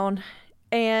sat down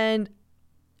and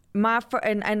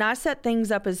and I set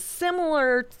things up as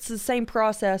similar to the same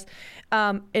process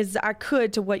as I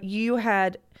could to what you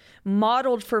had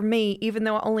modeled for me, even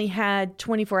though I only had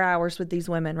 24 hours with these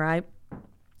women, right?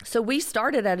 So we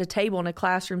started at a table in a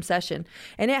classroom session,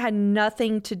 and it had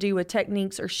nothing to do with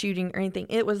techniques or shooting or anything.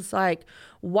 It was like,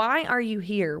 why are you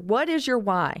here? What is your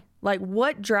why? Like,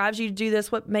 what drives you to do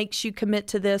this? What makes you commit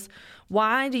to this?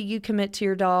 Why do you commit to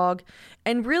your dog?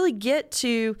 And really get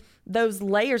to those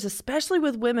layers, especially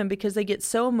with women, because they get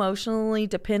so emotionally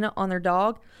dependent on their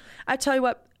dog. I tell you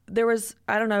what, there was,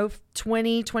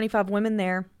 20, 25 women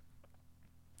there.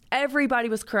 Everybody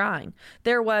was crying.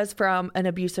 There was from an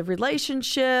abusive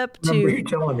relationship to, you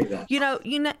telling me that.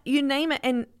 You name it.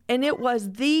 And it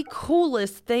was the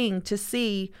coolest thing to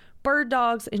see bird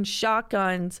dogs and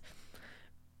shotguns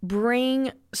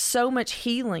bring so much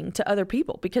healing to other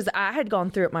people, because I had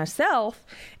gone through it myself.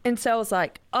 And so I was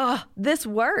like, oh, this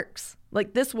works.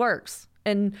 Like, this works.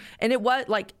 And it was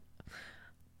like,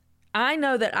 I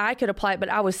know that I could apply it, but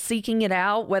I was seeking it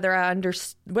out, whether I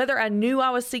knew I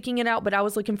was seeking it out, but I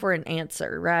was looking for an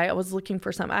answer, right? I was looking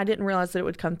for something. I didn't realize that it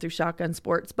would come through shotgun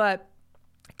sports, but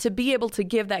to be able to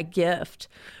give that gift,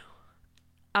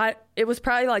 it was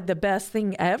probably like the best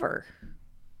thing ever.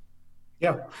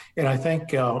 Yeah. And I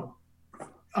think,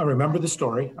 I remember the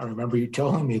story. I remember you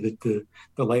telling me that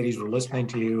the ladies were listening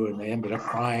to you and they ended up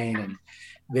crying. And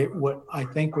what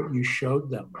you showed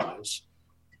them was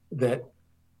that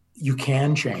you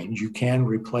can change, you can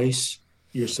replace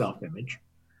your self-image,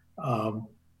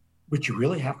 but you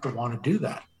really have to want to do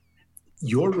that.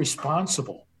 You're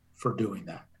responsible for doing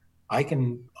that. I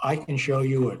can show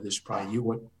you, or this is probably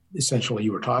what essentially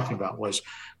you were talking about, was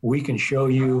we can show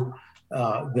you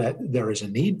that there is a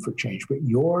need for change, but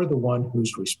you're the one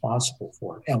who's responsible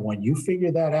for it. And when you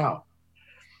figure that out,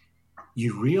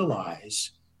 you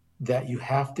realize that you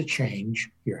have to change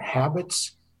your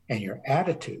habits and your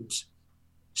attitudes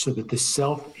so that the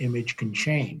self-image can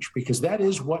change, because that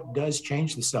is what does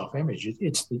change the self-image.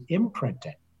 It's the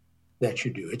imprinting that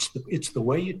you do. It's the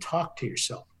way you talk to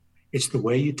yourself. It's the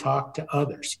way you talk to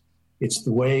others. It's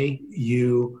the way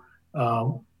you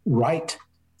write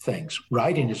things.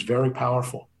 Writing is very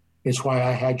powerful. It's why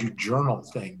I had you journal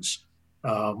things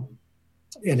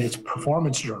in its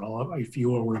performance journal. If you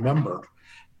will remember,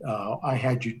 I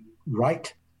had you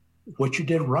write what you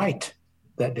did right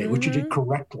that day, what you did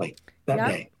correctly that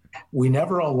day. We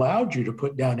never allowed you to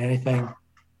put down anything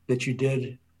that you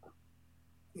did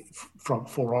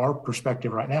for our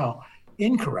perspective right now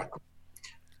incorrectly.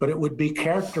 But it would be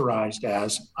characterized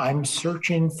as, I'm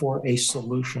searching for a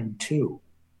solution to.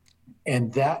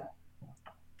 And that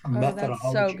methodology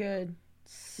that's so good.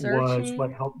 Was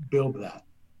what helped build that.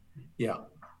 Yeah.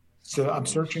 So I'm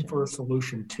searching for a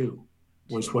solution to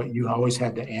was what you always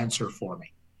had to answer for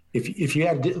me. If you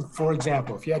had, for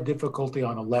example, if you had difficulty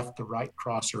on a left to right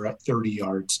crosser at 30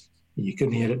 yards, and you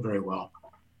couldn't hit it very well,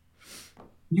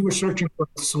 you were searching for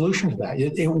a solution to that.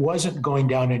 It wasn't going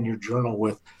down in your journal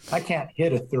with, I can't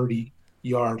hit a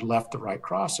 30-yard left to right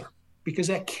crosser, because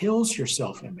that kills your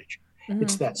self-image. Mm-hmm.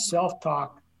 It's that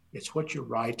self-talk, it's what you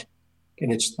write,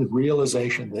 and it's the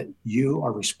realization that you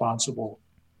are responsible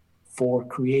for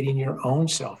creating your own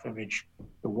self-image.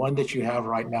 The one that you have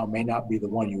right now may not be the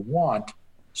one you want.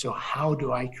 So how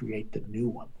do I create the new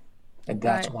one? And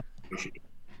that's one issue.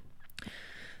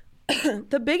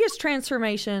 The biggest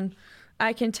transformation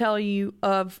I can tell you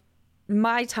of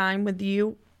my time with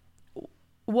you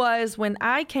was when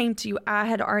I came to you, I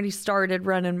had already started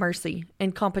running Mercy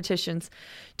in competitions,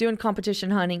 doing competition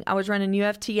hunting. I was running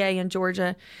UFTA in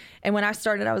Georgia. And when I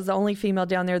started, I was the only female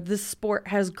down there. This sport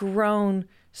has grown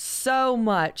so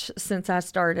much since I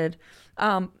started.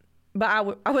 But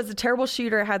I was a terrible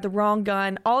shooter. I had the wrong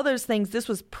gun, all those things. This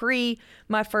was pre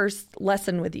my first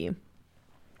lesson with you.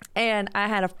 And I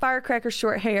had a firecracker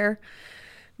short hair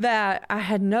that I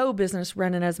had no business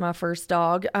running as my first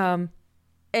dog.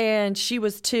 And she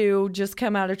was 2, just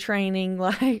come out of training,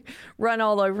 like run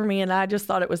all over me. And I just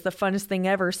thought it was the funnest thing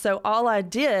ever. So all I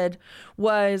did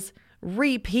was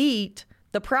repeat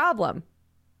the problem.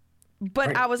 But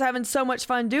right. I was having so much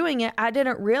fun doing it. I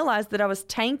didn't realize that I was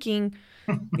tanking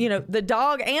the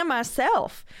dog and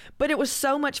myself, but it was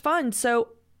so much fun. So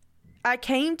I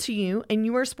came to you and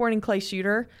you were a sporting clay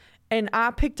shooter, and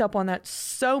I picked up on that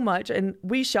so much. And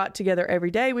we shot together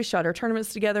every day. We shot our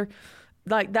tournaments together.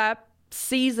 Like, that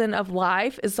season of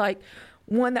life is like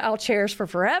one that I'll cherish for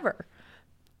forever.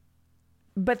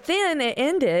 But then it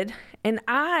ended, and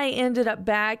I ended up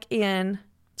back in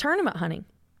tournament hunting.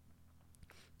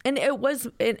 And it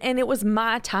was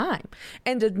my time.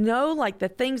 And to know, like, the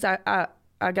things I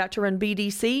got to run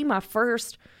BDC. My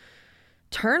first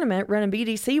tournament running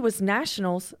BDC was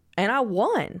nationals, and I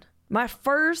won. My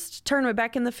first tournament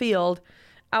back in the field,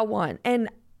 I won. And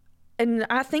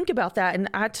I think about that, and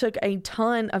I took a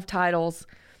ton of titles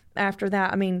after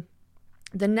that. I mean,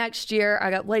 the next year I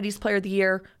got Ladies Player of the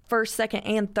Year, first, second,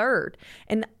 and third.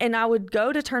 And I would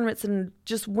go to tournaments and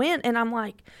just win. And I'm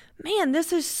like, man,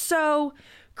 this is so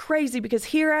crazy, because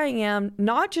here I am,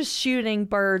 not just shooting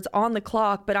birds on the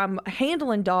clock, but I'm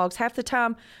handling dogs. Half the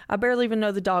time, I barely even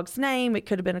know the dog's name. It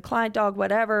could have been a client dog,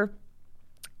 whatever.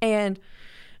 And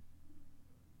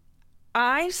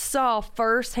I saw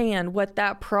firsthand what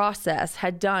that process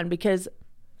had done, because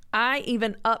I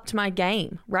even upped my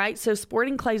game, right? So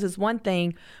sporting clays is one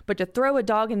thing, but to throw a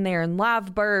dog in there and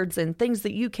live birds and things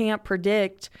that you can't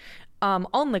predict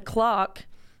on the clock,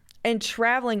 and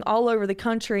traveling all over the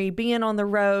country, being on the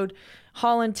road,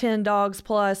 hauling 10 dogs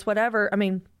plus, whatever. I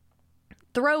mean,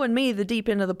 throwing me the deep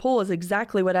end of the pool is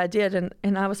exactly what I did.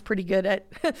 And I was pretty good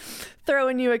at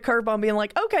throwing you a curveball and being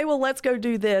like, okay, well, let's go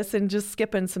do this, and just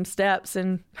skipping some steps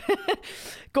and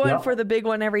going for the big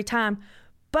one every time.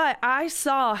 But I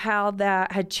saw how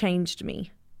that had changed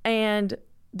me, and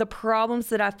the problems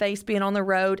that I faced being on the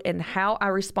road, and how I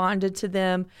responded to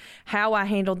them, how I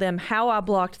handled them, how I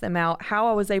blocked them out, how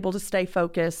I was able to stay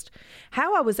focused,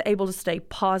 how I was able to stay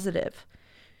positive.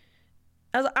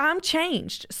 I'm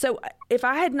changed. So if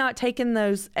I had not taken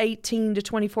those 18 to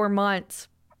 24 months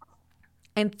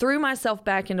and threw myself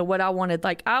back into what I wanted,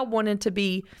 like I wanted to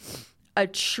be a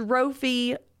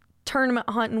trophy tournament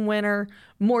hunting winner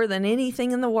more than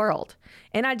anything in the world.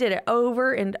 And I did it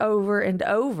over and over and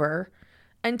over,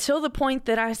 until the point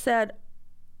that I said,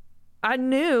 I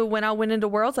knew when I went into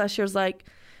Worlds last year, I was like,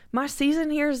 my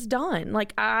season here is done.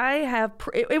 Like,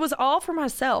 it was all for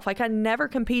myself. Like, I never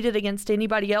competed against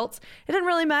anybody else. It didn't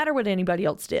really matter what anybody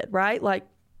else did, right? Like,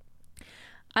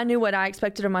 I knew what I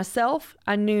expected of myself.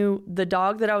 I knew the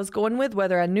dog that I was going with,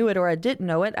 whether I knew it or I didn't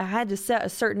know it. I had to set a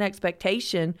certain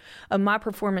expectation of my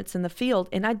performance in the field,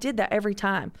 and I did that every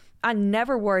time. I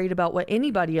never worried about what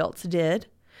anybody else did.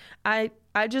 I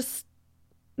just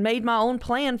made my own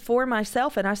plan for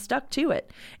myself, and I stuck to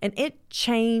it, and it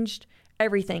changed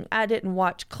everything. I didn't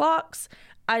watch clocks.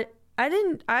 I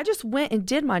just went and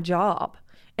did my job,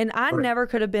 and I never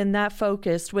could have been that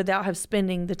focused without have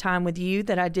spending the time with you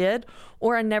that I did,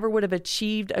 or I never would have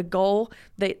achieved a goal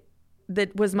that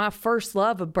was my first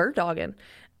love of bird dogging.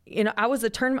 I was a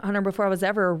tournament hunter before I was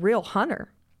ever a real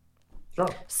hunter. Sure.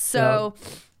 So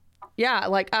yeah,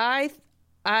 like I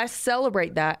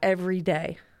celebrate that every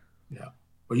day. Yeah.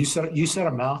 Well, you said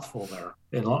a mouthful there,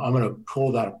 and I'm going to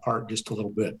pull that apart just a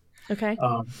little bit. Okay.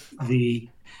 The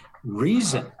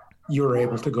reason you were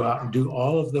able to go out and do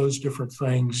all of those different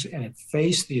things and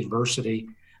face the adversity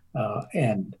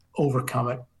and overcome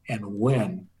it and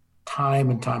win time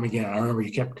and time again. I remember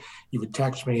you would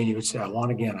text me and you would say, I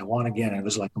won again. And it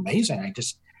was like amazing.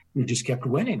 You just kept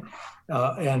winning.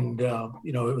 There's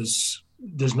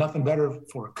nothing better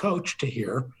for a coach to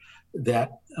hear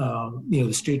that,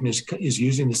 the student is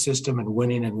using the system and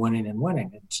winning and winning and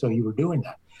winning. And so you were doing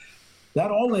that.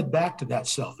 That all led back to that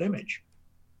self-image,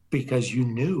 because you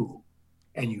knew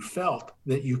and you felt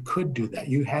that you could do that.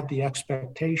 You had the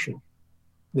expectation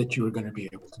that you were going to be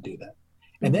able to do that.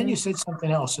 And then you said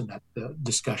something else in that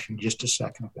discussion just a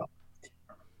second ago.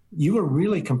 You were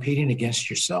really competing against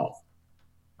yourself.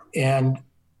 And,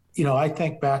 I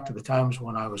think back to the times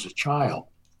when I was a child,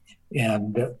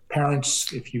 and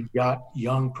parents, if you've got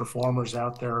young performers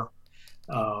out there,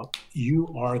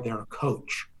 you are their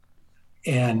coach.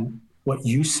 And what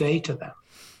you say to them,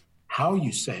 how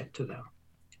you say it to them,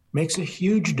 makes a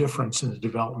huge difference in the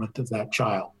development of that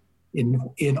child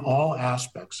in all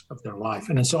aspects of their life.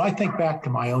 And so I think back to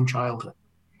my own childhood,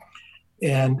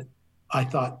 and I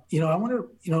thought,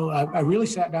 I really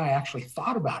sat down, I actually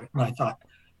thought about it, and I thought,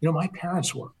 my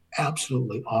parents were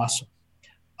absolutely awesome.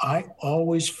 I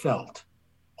always felt,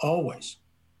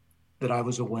 that I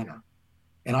was a winner.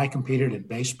 And I competed in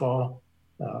baseball,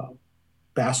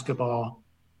 basketball,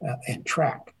 and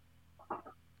track.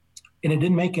 And it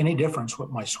didn't make any difference what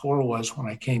my score was when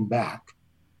I came back.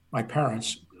 My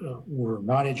parents were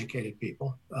not educated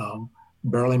people,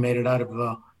 barely made it out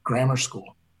of grammar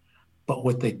school. But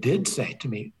what they did say to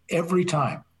me every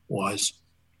time was,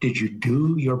 did you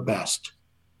do your best?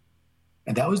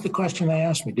 And that was the question they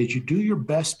asked me. Did you do your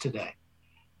best today?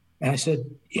 And I said,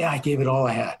 yeah, I gave it all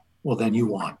I had. Well, then you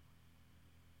won.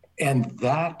 And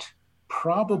that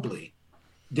probably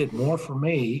did more for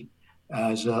me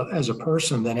as a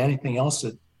person than anything else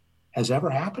that has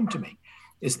ever happened to me,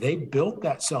 is they built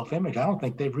that self-image. I don't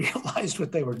think they realized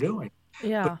what they were doing.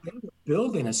 Yeah. But they were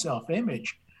building a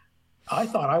self-image. I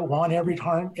thought I won every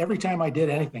time I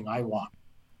did anything, I won.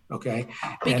 Okay.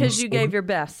 Because you gave your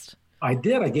best. I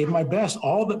did. I gave my best.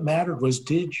 All that mattered was,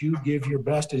 did you give your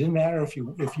best? It didn't matter if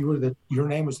your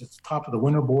name was at the top of the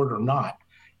winner board or not.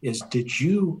 Did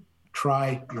you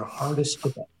try your hardest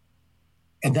today?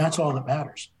 And that's all that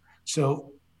matters.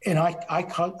 So, and I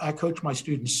coach my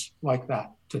students like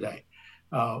that today.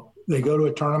 They go to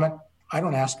a tournament. I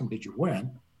don't ask them, did you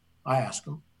win? I ask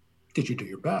them, did you do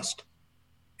your best?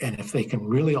 And if they can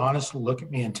really honestly look at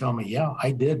me and tell me, yeah,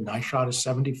 I did, and I shot a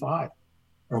 75,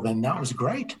 well, then that was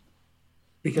great.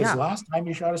 Because last time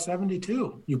you shot a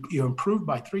 72, you improved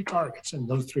by 3 targets, and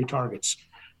those 3 targets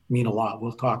mean a lot.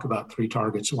 We'll talk about 3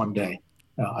 targets one day.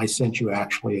 I sent you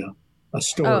actually a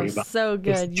story about so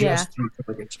good. just 3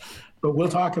 targets. But we'll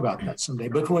talk about that someday.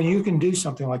 But when you can do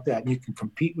something like that, you can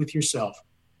compete with yourself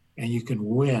and you can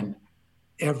win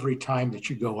every time that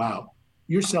you go out,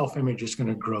 your self-image is going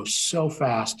to grow so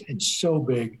fast and so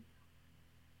big.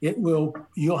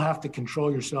 You'll have to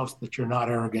control yourself so that you're not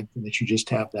arrogant and that you just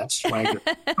have that swagger.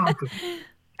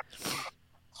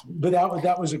 But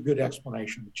that was a good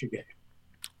explanation that you gave.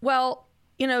 Well,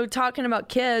 talking about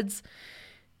kids,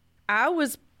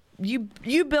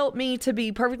 you built me to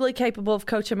be perfectly capable of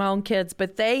coaching my own kids,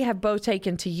 but they have both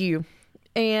taken to you.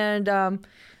 And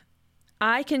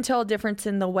I can tell a difference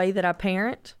in the way that I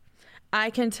parent.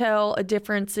 I can tell a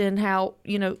difference in how,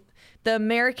 the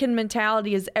American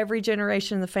mentality is every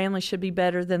generation in the family should be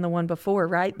better than the one before,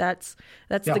 right? That's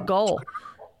the goal.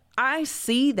 I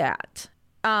see that.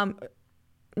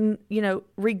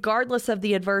 Regardless of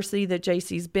the adversity that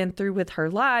JC's been through with her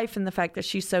life and the fact that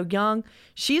she's so young,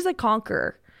 she's a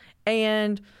conqueror.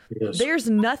 And there's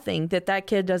nothing that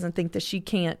kid doesn't think that she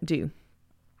can't do.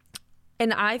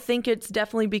 And I think it's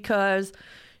definitely because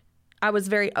I was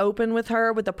very open with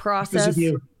her with the process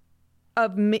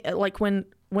of me. Like when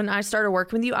I started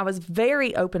working with you, I was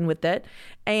very open with it.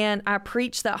 And I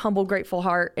preached that humble, grateful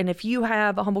heart. And if you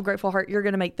have a humble, grateful heart, you're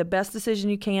going to make the best decision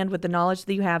you can with the knowledge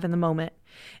that you have in the moment.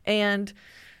 And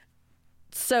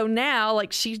so now,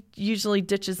 like, she usually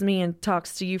ditches me and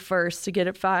talks to you first to get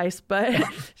advice. But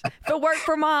if it worked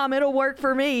for Mom, it'll work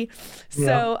for me.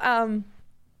 Yeah.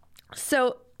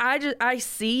 So I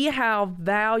see how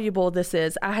valuable this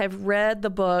is. I have read the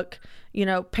book,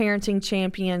 Parenting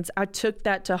Champions. I took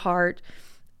that to heart.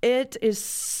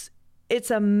 It's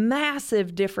a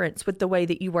massive difference with the way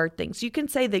that you word things. You can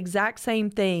say the exact same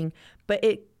thing, but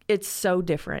it's so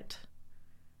different.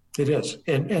 It is.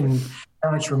 And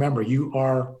parents, remember, you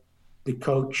are the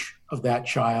coach of that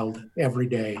child every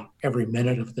day, every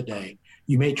minute of the day.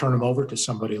 You may turn them over to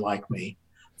somebody like me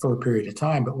for a period of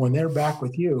time, but when they're back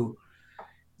with you,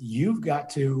 you've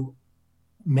got to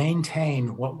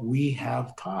maintain what we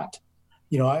have taught.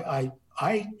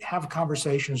 I have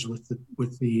conversations with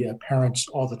the parents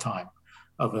all the time.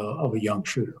 of a young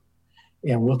shooter.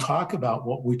 And we'll talk about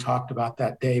what we talked about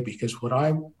that day, because what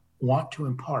I want to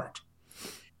impart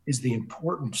is the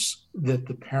importance that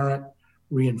the parent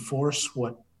reinforce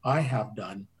what I have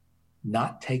done,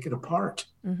 not take it apart.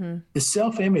 Mm-hmm. The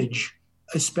self-image,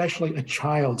 especially a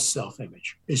child's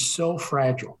self-image, is so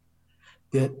fragile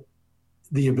that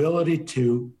the ability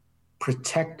to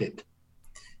protect it,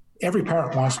 every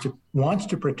parent wants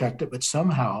to protect it, but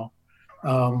somehow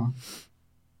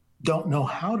don't know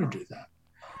how to do that.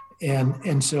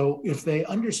 And so if they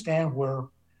understand where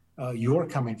you're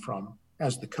coming from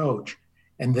as the coach,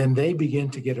 and then they begin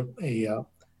to get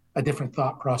a different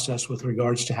thought process with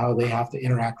regards to how they have to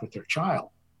interact with their child,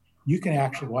 you can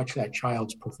actually watch that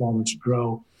child's performance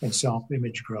grow and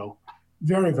self-image grow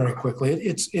very, very quickly.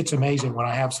 It's amazing when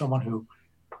I have someone who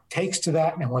takes to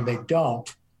that, and when they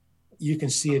don't, you can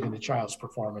see it in the child's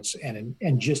performance and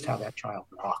just how that child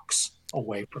walks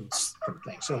away from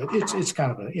things. So it's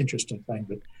kind of an interesting thing.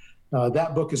 But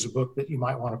that book is a book that you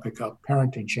might want to pick up,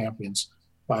 Parenting Champions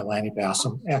by Lanny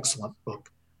Bassam. Excellent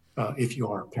book if you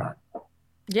are a parent.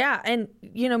 Yeah, and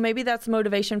maybe that's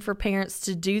motivation for parents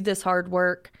to do this hard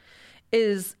work,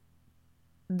 is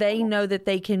they know that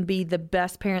they can be the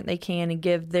best parent they can and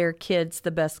give their kids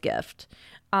the best gift.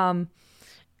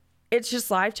 It's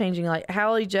just life-changing. Like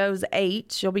Hallie Joe's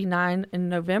 8, she'll be 9 in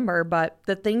November, but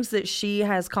the things that she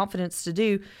has confidence to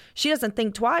do, she doesn't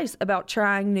think twice about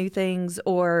trying new things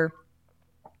or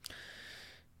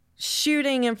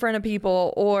shooting in front of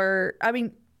people or,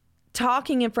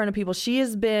 talking in front of people. She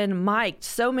has been mic'd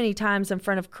so many times in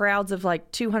front of crowds of like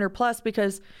 200 plus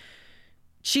because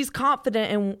she's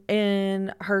confident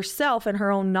in herself and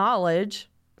her own knowledge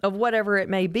of whatever it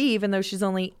may be, even though she's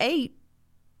only 8.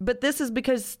 But this is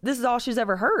because this is all she's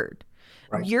ever heard.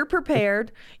 Right. You're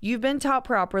prepared. You've been taught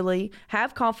properly.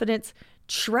 Have confidence.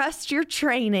 Trust your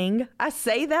training. I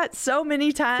say that so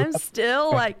many times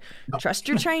still, like, trust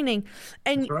your training.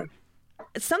 And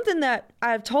something that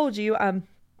I've told you, and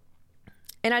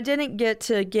I didn't get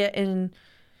in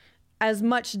as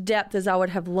much depth as I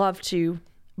would have loved to,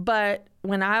 but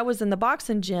when I was in the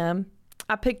boxing gym,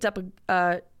 I picked up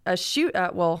not a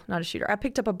shooter. I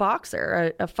picked up a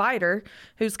boxer, a fighter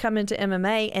who's come into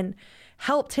MMA, and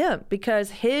helped him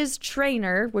because his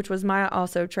trainer, which was my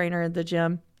also trainer in the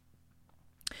gym,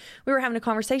 we were having a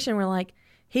conversation. We're like,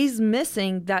 he's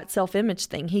missing that self-image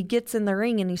thing. He gets in the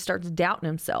ring and he starts doubting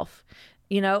himself,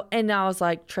 and I was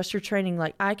like, trust your training.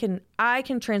 Like I can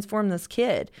transform this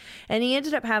kid. And he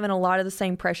ended up having a lot of the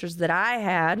same pressures that I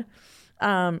had,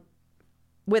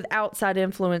 with outside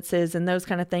influences and those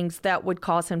kind of things that would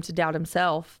cause him to doubt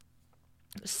himself.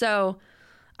 So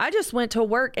I just went to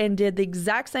work and did the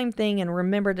exact same thing and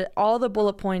remembered all the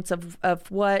bullet points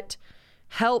of what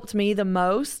helped me the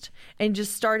most and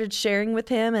just started sharing with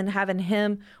him and having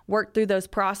him work through those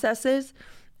processes.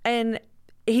 And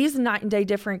he's a night and day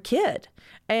different kid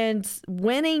and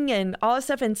winning and all this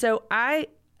stuff. And so I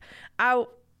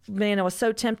was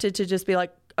so tempted to just be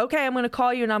like, okay, I'm going to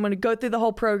call you and I'm going to go through the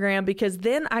whole program, because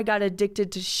then I got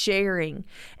addicted to sharing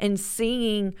and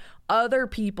seeing other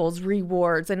people's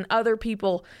rewards and other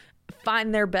people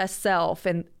find their best self.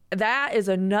 And that is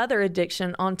another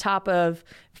addiction on top of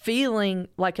feeling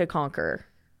like a conqueror.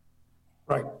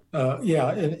 Right.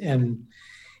 Yeah. And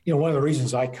one of the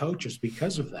reasons I coach is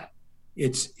because of that.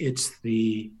 It's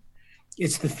the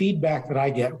feedback that I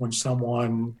get when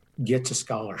someone gets a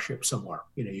scholarship somewhere.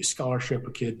 You scholarship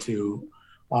a kid to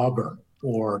Auburn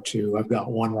or I've got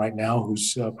one right now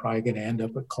who's probably going to end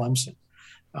up at Clemson.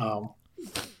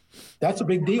 That's a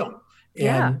big deal.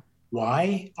 And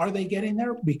why are they getting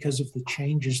there? Because of the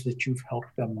changes that you've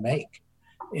helped them make.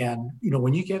 And,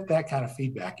 when you get that kind of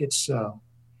feedback, it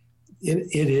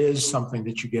is something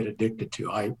that you get addicted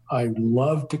to. I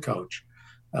love to coach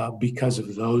because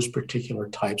of those particular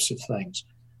types of things.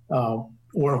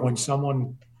 Or when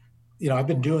someone, I've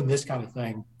been doing this kind of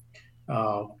thing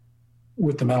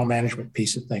with the mental management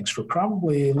piece of things for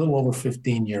probably a little over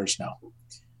 15 years now.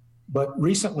 But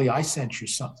recently I sent you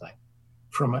something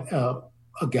from a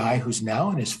guy who's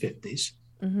now in his 50s,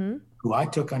 mm-hmm. who I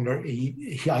took under,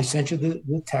 I sent you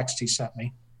the text he sent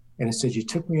me, and it said, you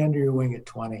took me under your wing at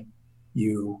 20.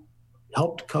 You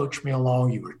helped coach me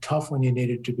along. You were tough when you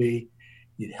needed to be.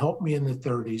 You helped me in the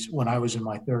 30s when I was in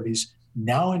my 30s.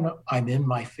 Now I'm in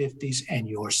my 50s and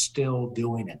you're still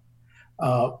doing it.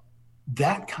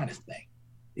 That kind of thing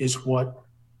is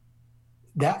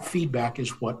that feedback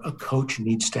is what a coach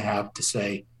needs to have to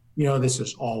say, this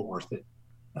is all worth it.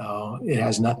 It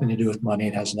has nothing to do with money.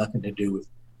 It has nothing to do with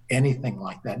anything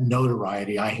like that.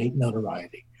 Notoriety. I hate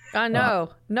notoriety. I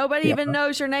know. Nobody even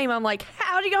knows your name. I'm like,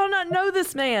 how do y'all not know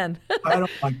this man? I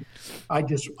don't like it.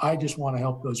 I just want to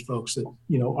help those folks that,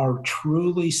 are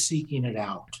truly seeking it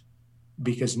out,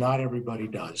 because not everybody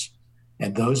does.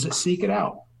 And those that seek it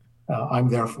out, I'm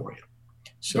there for you.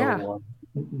 So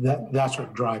that's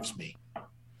what drives me.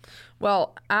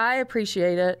 Well, I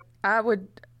appreciate it. I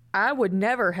would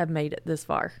never have made it this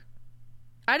far.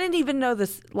 I didn't even know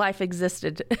this life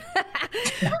existed.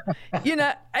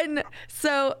 And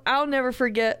so I'll never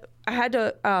forget. I had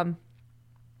to.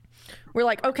 We're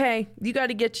like, okay, you got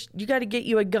to get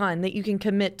you a gun that you can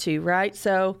commit to, right?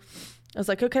 So I was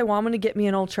like, okay, well, I'm going to get me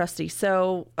an old trusty.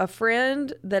 So a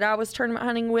friend that I was tournament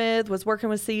hunting with was working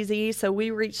with CZ, so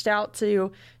we reached out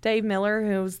to Dave Miller,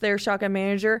 who was their shotgun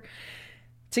manager,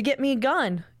 to get me a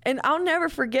gun. And I'll never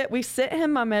forget, we sent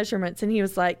him my measurements, and he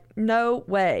was like, no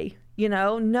way,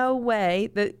 no way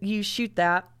that you shoot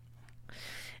that.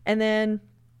 And then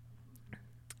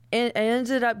I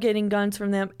ended up getting guns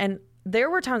from them, and there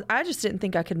were times I just didn't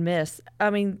think I could miss.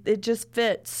 I mean, it just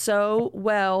fit so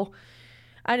well.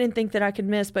 I didn't think that I could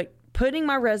miss, but putting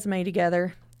my resume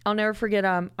together, I'll never forget.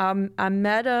 I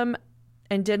met them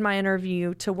and did my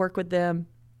interview to work with them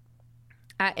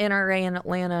at NRA in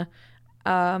Atlanta.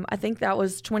 I think that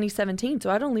was 2017,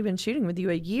 so I'd only been shooting with you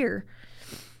a year.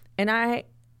 And I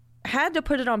had to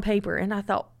put it on paper, and I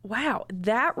thought, wow,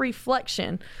 that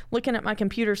reflection, looking at my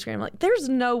computer screen, I'm like, there's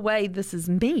no way this is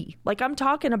me. Like, I'm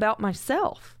talking about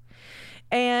myself.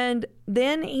 And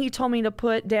then he told me to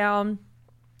put down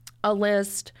a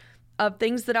list of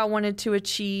things that I wanted to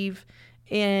achieve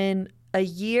in a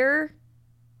year,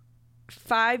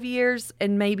 5 years,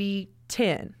 and maybe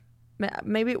 10.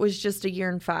 Maybe it was just a year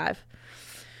and 5.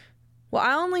 Well,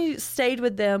 I only stayed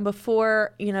with them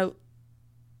before,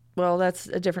 well, that's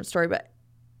a different story, but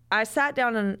I sat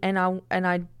down and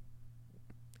I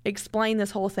explained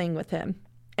this whole thing with him.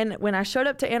 And when I showed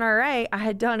up to NRA, I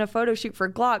had done a photo shoot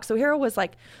for Glock. So here I was,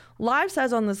 like, life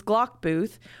size on this Glock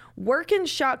booth, working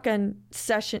shotgun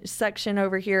section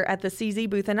over here at the CZ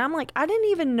booth. And I'm like, I didn't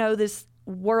even know this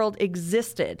world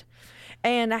existed.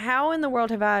 And how in the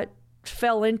world have I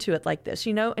fell into it like this,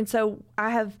 And so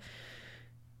I have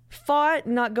fought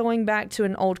not going back to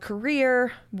an old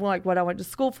career, like what I went to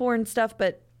school for and stuff.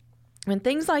 But when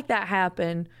things like that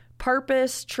happen,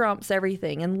 purpose trumps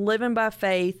everything, and living by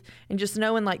faith and just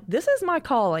knowing, like, this is my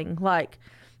calling. Like,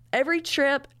 every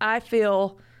trip, I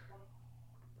feel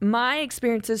my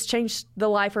experiences changed the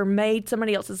life or made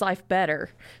somebody else's life better.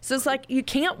 So it's like, you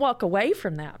can't walk away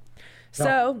from that.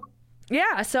 No.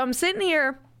 So I'm sitting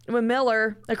here with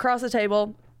Miller across the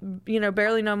table,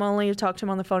 barely know him, only talked to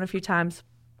him on the phone a few times.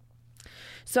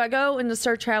 So I go and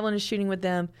start traveling and shooting with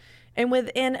them. And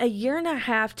within a year and a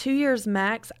half, 2 years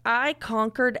max, I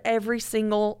conquered every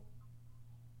single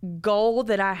goal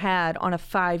that I had on a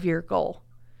 5-year goal.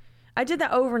 I did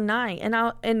that overnight.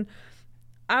 And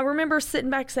I remember sitting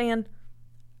back saying,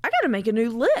 I got to make a new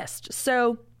list.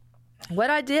 So what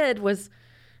I did was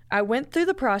I went through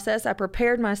the process. I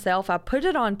prepared myself. I put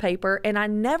it on paper, and I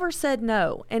never said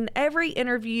no. And every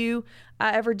interview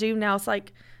I ever do now, it's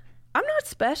like, I'm not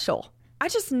special. I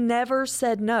just never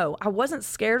said no. I wasn't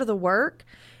scared of the work.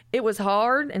 It was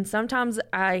hard, and sometimes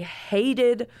I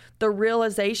hated the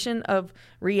realization of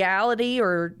reality,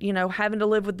 or, having to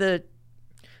live with the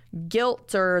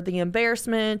guilt or the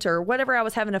embarrassment or whatever I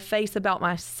was having to face about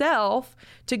myself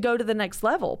to go to the next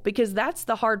level, because that's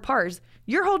the hard part, is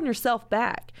you're holding yourself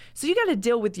back. So you got to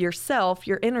deal with yourself,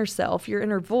 your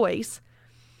inner voice,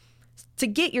 to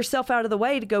get yourself out of the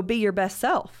way to go be your best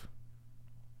self.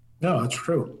 No, it's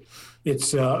true.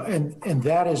 It's and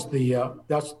that is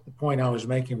that's the point I was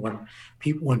making,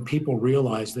 when people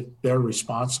realize that they're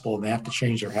responsible and they have to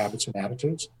change their habits and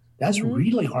attitudes. That's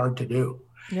really hard to do.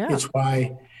 Yeah.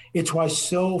 It's why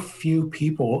so few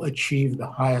people achieve the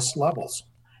highest levels.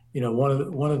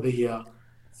 One of the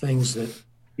things that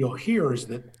you'll hear is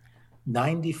that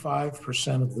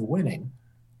 95% of the winning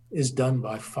is done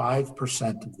by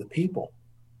 5% of the people.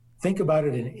 Think about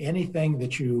it in anything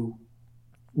that you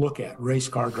look at: race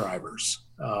car drivers,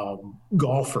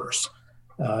 golfers,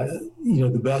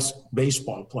 the best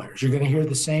baseball players. You're going to hear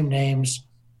the same names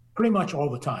pretty much all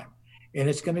the time. And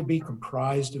it's going to be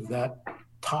comprised of that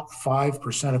top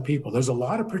 5% of people. There's a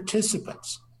lot of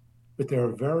participants, but there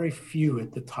are very few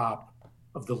at the top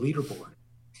of the leaderboard.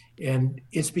 And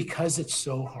it's because it's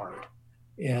so hard.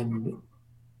 And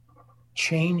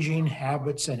changing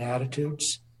habits and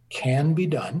attitudes can be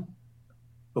done,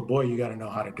 but boy, you got to know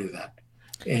how to do that.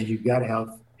 And you've got to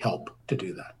have help to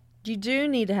do that. You do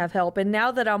need to have help. And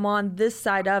now that I'm on this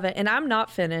side of it, and I'm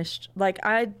not finished, like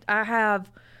I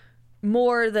have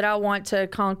more that I want to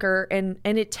conquer, and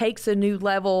it takes a new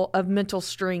level of mental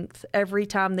strength every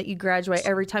time that you graduate.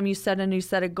 Every time you set a new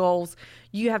set of goals,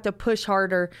 you have to push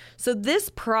harder. So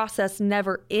this process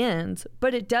never ends,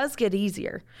 but it does get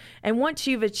easier. And once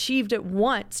you've achieved it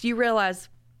once, you realize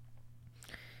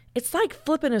it's like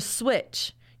flipping a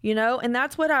switch, you know? And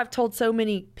that's what I've told so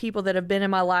many people that have been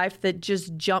in my life that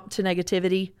just jump to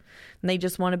negativity. And they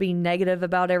just want to be negative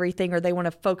about everything, or they want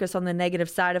to focus on the negative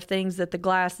side of things, that the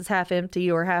glass is half empty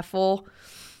or half full.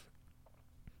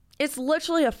 It's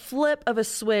literally a flip of a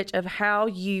switch of how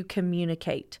you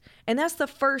communicate. And that's the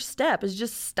first step, is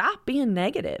just stop being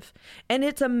negative. And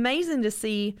it's amazing to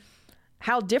see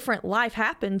how different life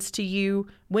happens to you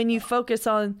when you focus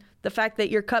on the fact that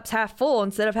your cup's half full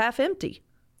instead of half empty.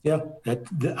 Yeah,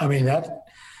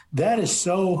 that is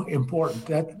so important.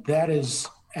 That is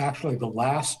actually the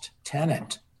last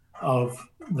tenet of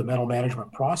the mental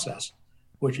management process,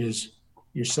 which is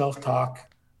your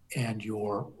self-talk and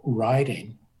your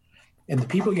writing and the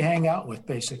people you hang out with.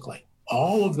 Basically,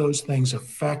 all of those things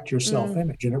affect your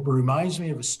self-image. And it reminds me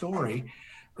of a story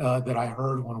that I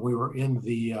heard when we were in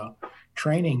the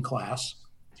training class.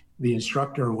 The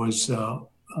instructor was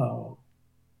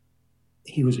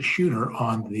he was a shooter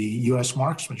on the U.S.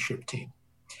 marksmanship team.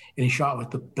 And he shot with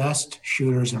the best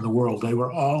shooters in the world. They were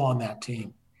all on that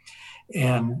team.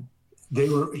 And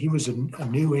he was a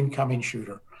new incoming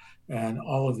shooter. And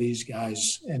all of these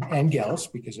guys and gals,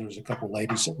 because there was a couple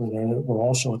ladies that were there that were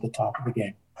also at the top of the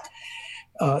game,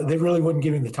 they really wouldn't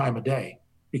give him the time of day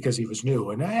because he was new.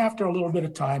 And after a little bit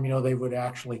of time, they would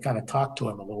actually kind of talk to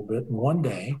him a little bit. And one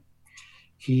day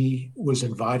he was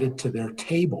invited to their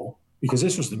table, because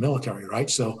this was the military, right?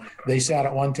 So they sat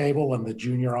at one table, and the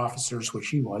junior officers, which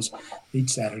he was, he'd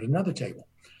sat at another table.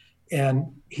 And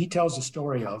he tells the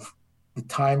story of the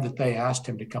time that they asked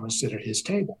him to come and sit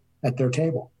at their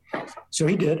table. So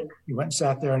he did. He went and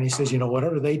sat there, and he says,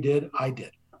 whatever they did, I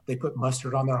did. They put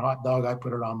mustard on their hot dog, I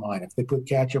put it on mine. If they put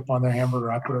ketchup on their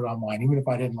hamburger, I put it on mine, even if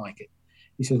I didn't like it.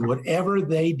 He said, whatever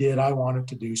they did, I wanted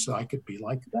to do so I could be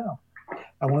like them.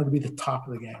 I wanted to be the top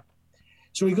of the game.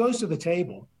 So he goes to the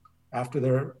table after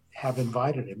they have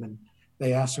invited him, and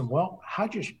they asked him, well,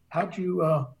 how'd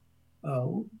you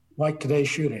like today's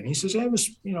shooting? And he says, it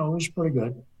was pretty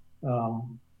good.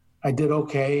 I did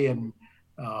okay, and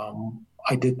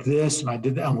I did this and I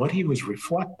did that. And what he was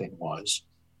reflecting was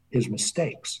his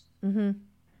mistakes. Mm-hmm.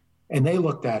 And they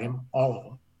looked at him, all of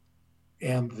them,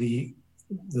 and the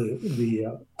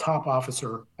top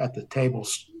officer at the table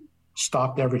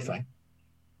stopped everything.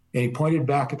 And he pointed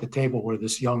back at the table where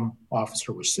this young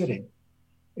officer was sitting.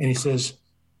 And he says,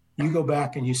 you go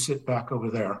back and you sit back over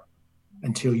there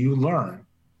until you learn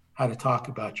how to talk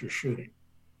about your shooting.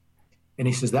 And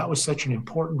he says that was such an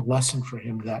important lesson for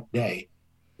him that day,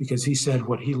 because he said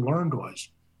what he learned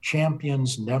was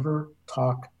champions never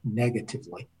talk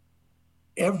negatively.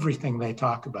 Everything they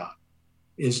talk about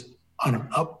is on an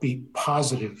upbeat,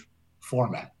 positive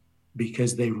format,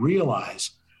 because they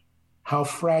realize how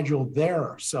fragile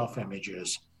their self-image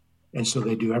is. And so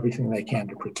they do everything they can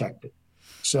to protect it.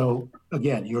 So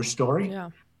again, your story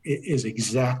is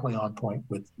exactly on point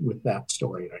with that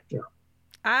story right there.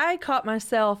 I caught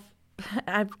myself,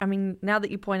 I mean, now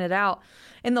that you pointed out,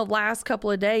 in the last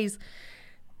couple of days,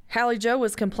 Hallie Joe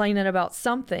was complaining about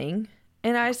something.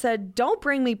 And I said, don't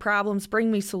bring me problems,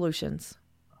 bring me solutions.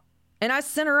 And I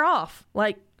sent her off.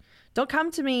 Like, don't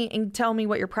come to me and tell me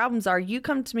what your problems are. You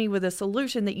come to me with a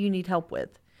solution that you need help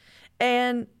with.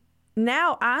 And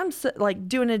now I'm like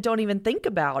doing it, don't even think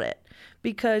about it,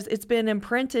 because it's been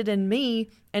imprinted in me.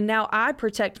 And now I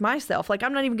protect myself. Like,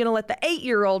 I'm not even going to let the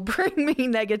 8-year-old bring me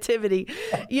negativity,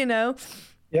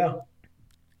 Yeah.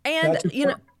 And,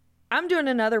 I'm doing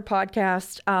another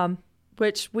podcast,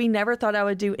 which we never thought I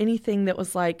would do anything that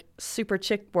was like super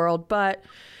chick world, but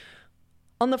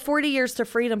on the 40 Years to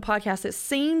Freedom podcast, it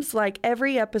seems like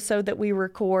every episode that we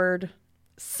record,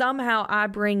 somehow I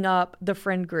bring up the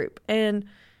friend group. And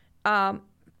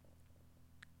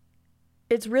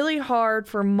it's really hard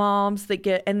for moms that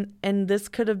get, and this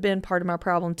could have been part of my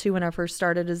problem too when I first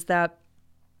started, is that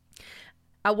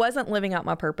I wasn't living out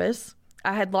my purpose.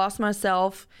 I had lost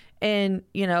myself, and,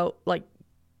 like,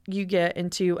 you get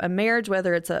into a marriage,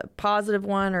 whether it's a positive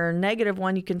one or a negative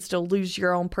one, you can still lose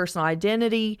your own personal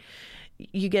identity.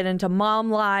 You get into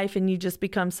mom life and you just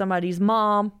become somebody's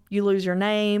mom. You lose your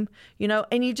name,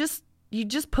 and you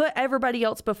just put everybody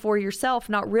else before yourself,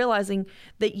 not realizing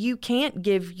that you can't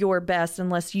give your best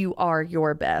unless you are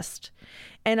your best.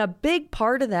 And a big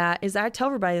part of that is, I tell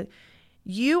everybody,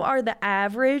 you are the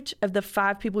average of the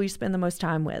 5 people you spend the most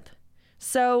time with.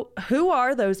 So who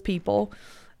are those people?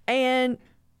 And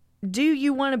do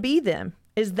you want to be them?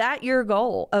 Is that your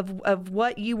goal of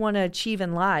what you want to achieve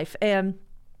in life? And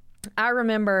I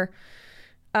remember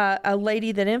a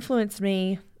lady that influenced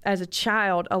me as a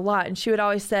child a lot, and she would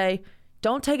always say,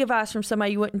 don't take advice from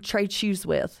somebody you wouldn't trade shoes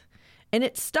with. And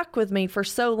it stuck with me for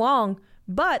so long.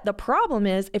 But the problem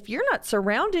is, if you're not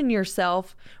surrounding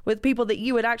yourself with people that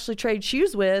you would actually trade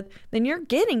shoes with, then you're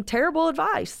getting terrible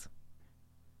advice.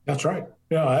 That's right.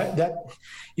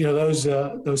 Those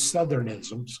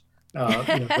Southernisms,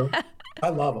 I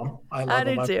love them. I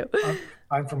do too.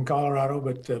 I'm from Colorado,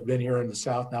 but been here in the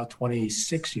South now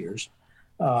 26 years.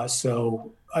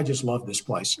 So I just love this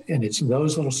place. And it's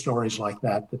those little stories like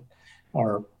that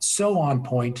are so on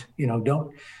point.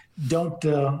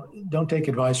 Don't take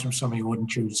advice from somebody you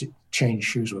wouldn't change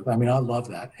shoes with. I mean, I love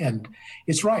that. And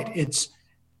it's right.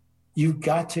 You've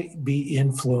got to be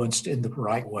influenced in the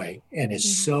right way. And it's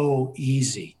so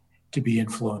easy to be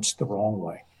influenced the wrong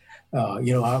way.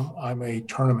 I'm a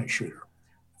tournament shooter.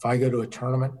 If I go to a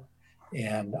tournament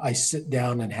and I sit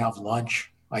down and have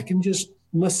lunch, I can just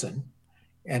listen.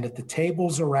 And at the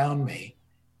tables around me,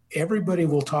 everybody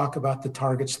will talk about the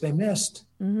targets they missed,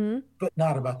 but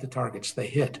not about the targets they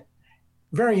hit.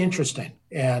 Very interesting.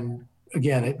 And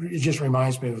again, it just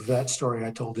reminds me of that story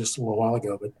I told just a little while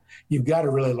ago, but you've got to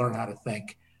really learn how to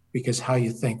think, because how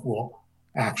you think will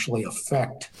actually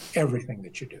affect everything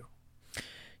that you do.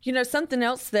 Something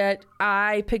else that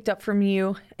I picked up from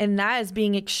you, and that is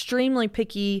being extremely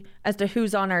picky as to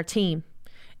who's on our team.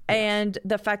 And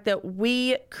the fact that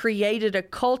we created a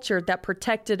culture that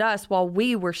protected us while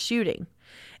we were shooting.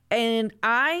 And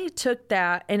I took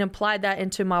that and applied that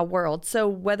into my world. So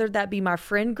whether that be my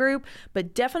friend group,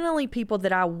 but definitely people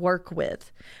that I work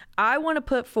with, I want to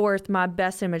put forth my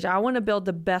best image. I want to build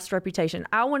the best reputation.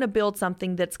 I want to build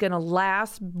something that's going to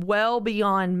last well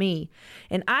beyond me.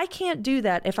 And I can't do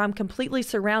that if I'm completely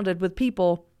surrounded with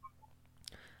people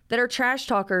that are trash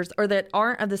talkers or that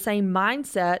aren't of the same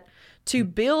mindset to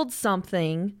build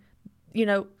something,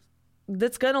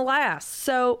 that's going to last.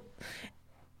 So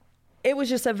it was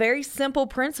just a very simple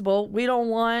principle. We don't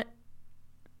want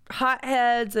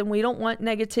hotheads, and we don't want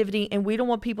negativity, and we don't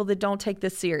want people that don't take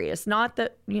this serious. Not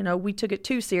that, we took it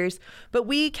too serious, but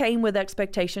we came with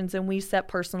expectations, and we set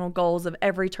personal goals of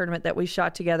every tournament that we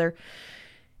shot together.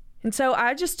 And so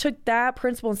I just took that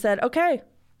principle and said, okay,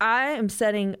 I am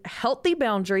setting healthy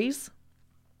boundaries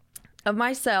of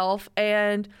myself,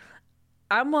 and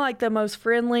I'm like the most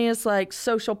friendliest,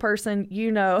 social person,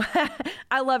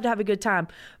 I love to have a good time.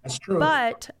 That's true.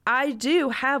 But I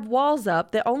do have walls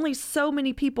up that only so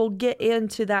many people get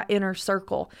into that inner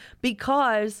circle,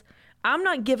 because I'm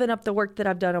not giving up the work that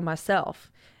I've done on myself.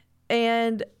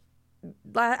 And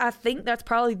I think that's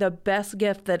probably the best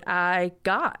gift that I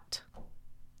got.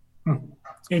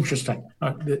 Interesting,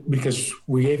 because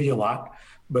we gave you a lot,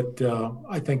 but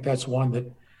I think that's one that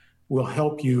will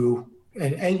help you.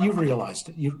 And you realized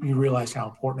it. You realize how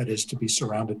important it is to be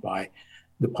surrounded by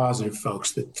the positive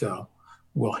folks that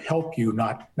will help you,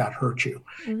 not hurt you.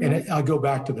 And I'll go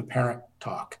back to the parent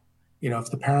talk.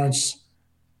 If the parents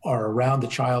are around the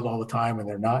child all the time and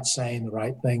they're not saying the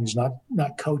right things,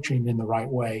 not coaching in the right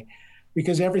way,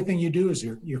 because everything you do is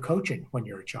you're coaching when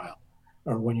you're a child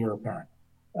or when you're a parent.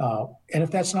 And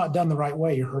if that's not done the right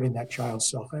way, you're hurting that child's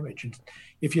self-image. And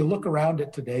if you look around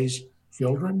at today's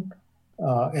children,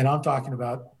 and I'm talking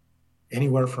about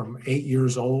anywhere from 8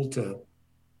 years old to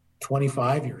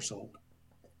 25 years old,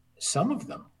 some of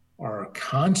them are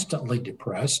constantly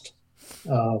depressed.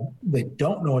 They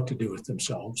don't know what to do with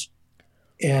themselves.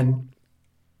 And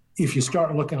if you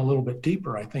start looking a little bit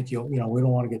deeper, I think we don't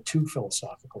want to get too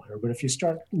philosophical here, but if you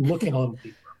start looking a little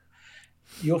deeper,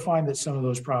 you'll find that some of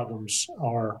those problems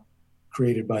are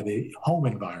created by the home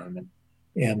environment,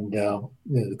 and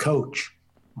the coach,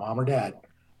 mom or dad,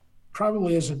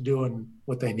 probably isn't doing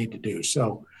what they need to do.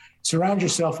 So surround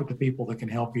yourself with the people that can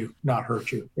help you, not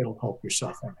hurt you. It'll help your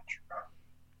self-image.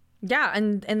 Yeah,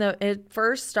 and it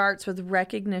first starts with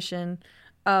recognition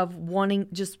of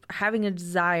just having a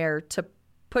desire to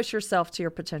push yourself to your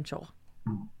potential.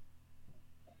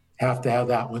 Have to have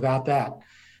that. Without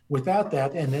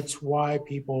that, and it's why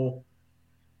people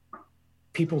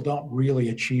don't really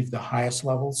achieve the highest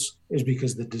levels, is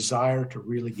because the desire to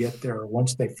really get there,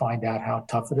 once they find out how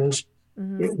tough it is,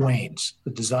 it wanes.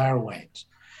 The desire wanes.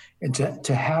 And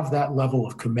to have that level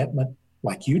of commitment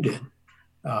like you did,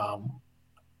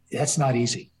 that's not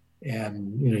easy.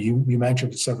 And you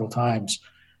mentioned it several times,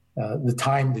 the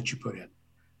time that you put in,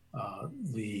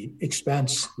 the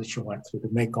expense that you went through to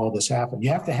make all this happen. You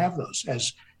have to have those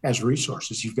as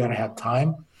resources. You've got to have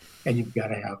time, and you've got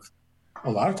to have, a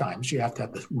lot of times you have to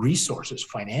have the resources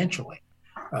financially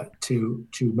to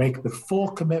make the full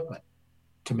commitment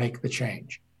to make the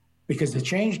change, because the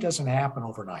change doesn't happen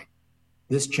overnight.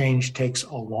 This change takes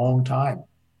a long time.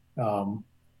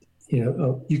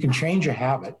 You can change a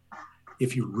habit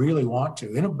if you really want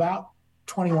to in about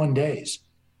 21 days.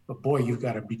 But boy, you've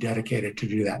got to be dedicated to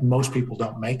do that. Most people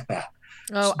don't make that.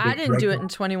 Oh, I didn't do it in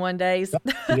 21 days.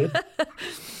 You did?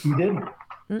 You didn't.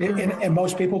 And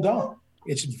most people don't.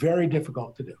 It's very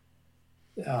difficult to do.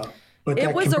 But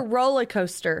it was a roller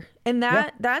coaster. And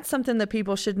that's something that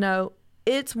people should know.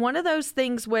 It's one of those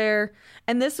things where,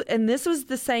 and this was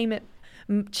the same,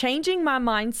 changing my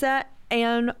mindset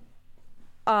and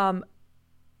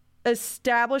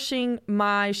establishing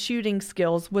my shooting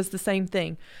skills was the same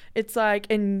thing. It's like,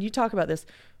 and you talk about this,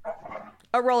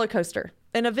 a roller coaster.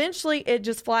 And eventually it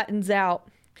just flattens out.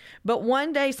 But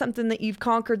one day something that you've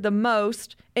conquered the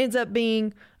most ends up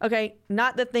being, okay,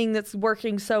 not the thing that's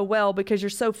working so well because you're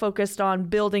so focused on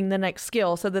building the next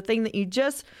skill. So the thing that you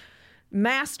just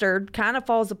mastered kind of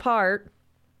falls apart.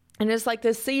 And it's like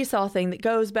this seesaw thing that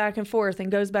goes back and forth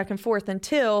and goes back and forth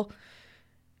until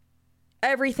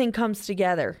everything comes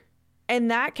together. And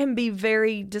that can be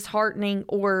very disheartening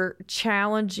or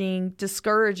challenging,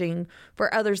 discouraging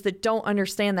for others that don't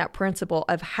understand that principle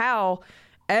of how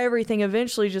everything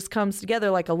eventually just comes together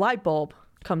like a light bulb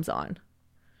comes on.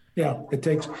 Yeah, it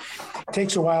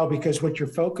takes a while, because what you're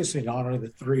focusing on are the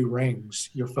three rings.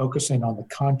 You're focusing on the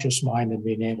conscious mind and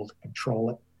being able to control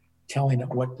it, telling it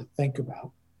what to think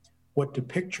about, what to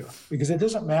picture. Because it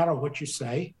doesn't matter what you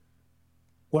say.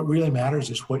 What really matters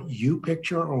is what you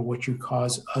picture or what you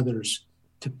cause others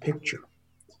to picture.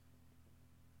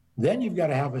 Then you've got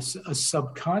to have a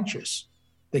subconscious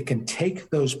that can take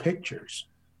those pictures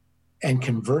and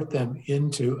convert them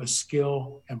into a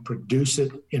skill and produce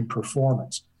it in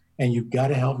performance. And you've got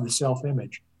to have the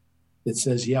self-image that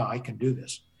says, yeah, I can do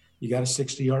this. You got a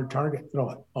 60-yard target, throw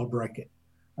it, I'll break it.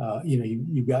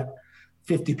 You've got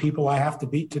 50 people I have to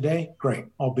beat today, great,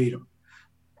 I'll beat them.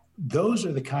 Those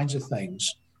are the kinds of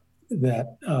things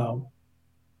that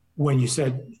when you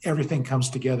said everything comes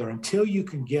together, until you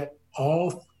can get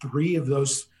all three of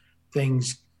those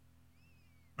things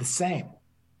the same,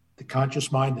 the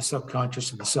conscious mind, the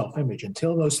subconscious, and the self-image,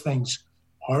 until those things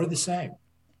are the same,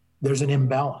 there's an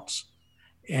imbalance.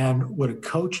 And what a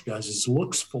coach does is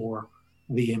looks for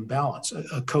the imbalance,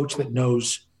 a coach that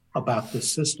knows about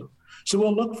this system. So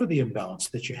we'll look for the imbalance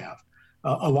that you have.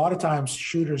 A lot of times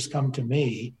shooters come to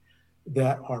me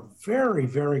that are very,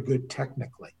 very good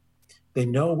technically. They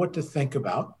know what to think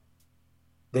about.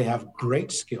 They have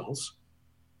great skills,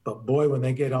 but boy, when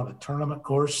they get on a tournament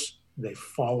course, they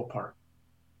fall apart.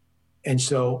 And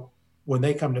so when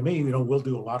they come to me, we'll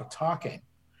do a lot of talking,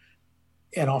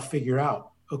 and I'll figure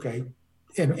out, okay,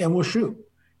 and we'll shoot,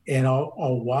 and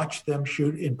I'll watch them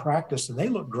shoot in practice, and they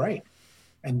look great.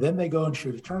 And then they go and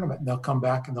shoot a tournament, and they'll come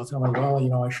back and they'll tell me,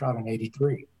 well, I shot an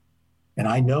 83. And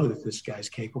I know that this guy's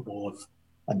capable of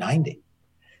a 90.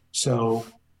 So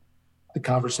the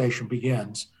conversation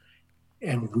begins,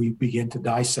 and we begin to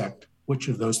dissect which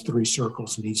of those three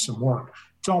circles needs some work.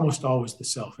 It's almost always the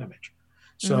self-image.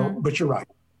 So, But you're right.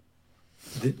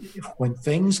 When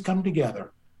things come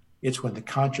together, it's when the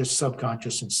conscious,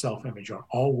 subconscious, and self-image are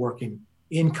all working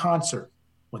in concert.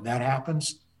 When that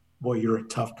happens, boy, you're a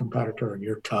tough competitor, and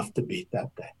you're tough to beat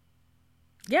that day.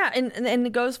 Yeah, and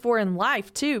it goes for in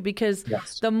life too, because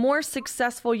the more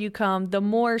successful you come, the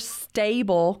more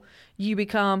stable you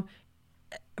become.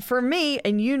 For me,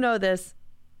 and you know this,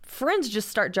 friends just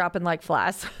start dropping like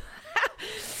flies.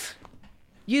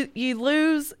 You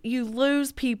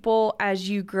lose people as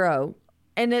you grow.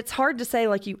 And it's hard to say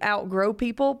like you outgrow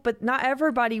people, but not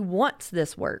everybody wants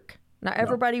this work. Not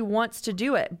everybody wants to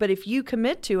do it. But if you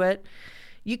commit to it,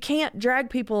 you can't drag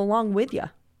people along with you.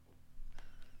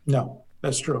 No,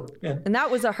 that's true. And that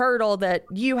was a hurdle that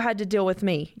you had to deal with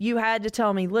me. You had to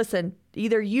tell me, listen,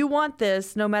 either you want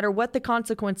this no matter what the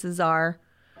consequences are,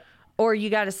 or you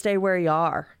got to stay where you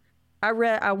are.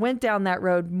 I went down that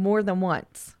road more than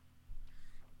once.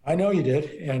 I know you did.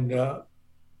 And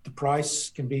the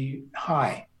price can be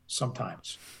high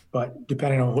sometimes, but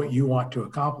depending on what you want to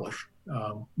accomplish,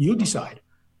 you decide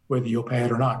whether you'll pay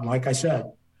it or not. And like I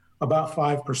said, about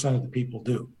 5% of the people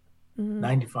do.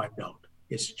 95 don't.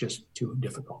 It's just too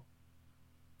difficult.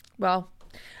 Well,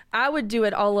 I would do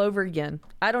it all over again.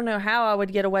 I don't know how I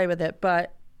would get away with it,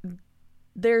 but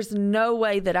there's no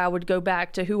way that I would go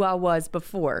back to who I was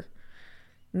before.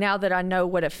 Now that I know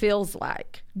what it feels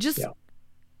like,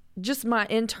 just my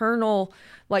internal,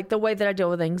 like the way that I deal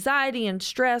with anxiety and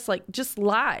stress, like just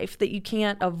life that you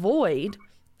can't avoid.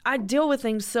 I deal with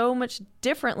things so much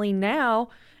differently now,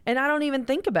 and I don't even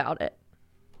think about it.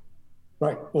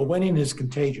 Right. Well, winning is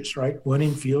contagious, right?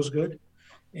 Winning feels good.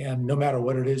 And no matter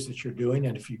what it is that you're doing,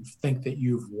 and if you think that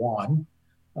you've won,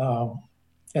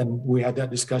 and we had that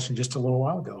discussion just a little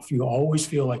while ago, if you always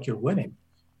feel like you're winning,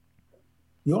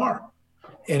 you are.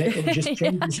 And it just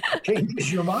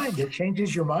changes your mind. It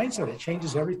changes your mindset. It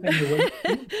changes everything the way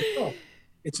you feel.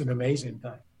 It's an amazing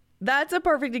thing. That's a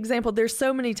perfect example. There's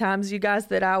so many times, you guys,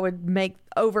 that I would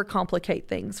overcomplicate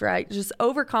things, right? Just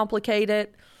overcomplicate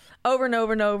it over and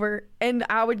over and over. And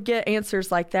I would get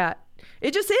answers like that.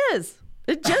 It just is.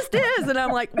 It just is. And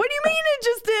I'm like, what do you mean it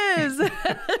just is?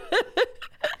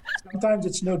 Sometimes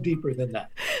it's no deeper than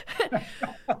that.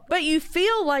 But you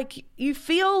feel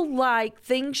like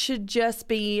things should just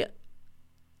be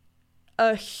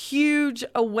a huge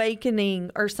awakening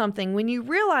or something when you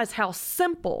realize how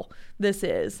simple this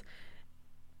is.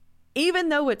 Even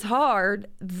though it's hard,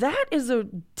 that is a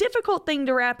difficult thing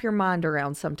to wrap your mind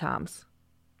around sometimes.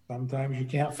 Sometimes you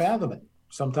can't fathom it.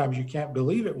 Sometimes you can't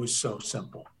believe it was so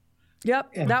simple.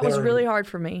 Yep, and that was really hard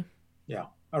for me. Yeah,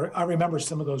 I remember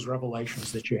some of those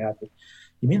revelations that you had.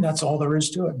 You mean that's all there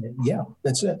is to it? And yeah,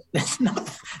 that's it.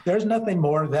 There's nothing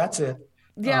more. That's it.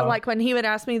 Yeah, like when he would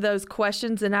ask me those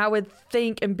questions and I would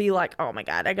think and be like, oh my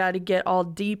God, I got to get all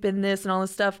deep in this and all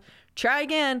this stuff. Try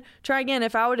again.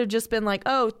 If I would have just been like,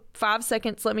 5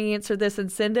 seconds, let me answer this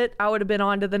and send it, I would have been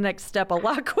on to the next step a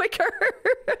lot quicker.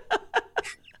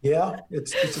 Yeah,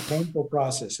 it's a painful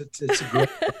process. It's a great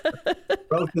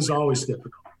growth is always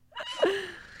difficult.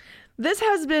 This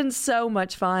has been so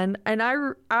much fun, and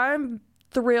I'm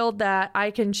thrilled that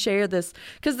I can share this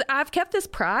because I've kept this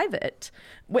private,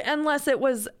 unless it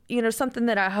was something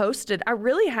that I hosted. I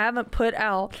really haven't put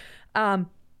out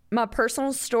my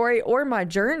personal story or my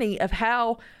journey of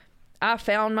how I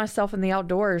found myself in the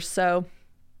outdoors. So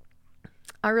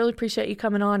I really appreciate you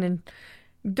coming on and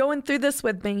going through this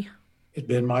with me. It's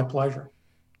been my pleasure.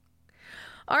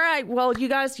 All right. Well, you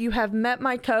guys, you have met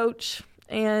my coach,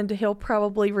 and he'll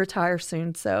probably retire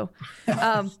soon. So,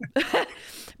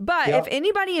 but if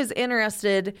anybody is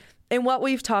interested in what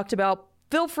we've talked about,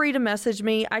 feel free to message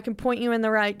me. I can point you in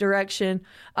the right direction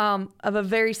of a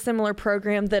very similar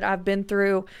program that I've been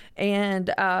through. And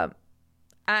I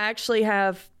actually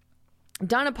have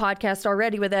done a podcast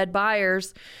already with Ed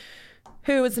Byers,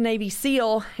 who is a Navy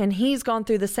SEAL, and he's gone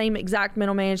through the same exact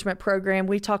mental management program.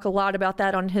 We talk a lot about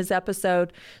that on his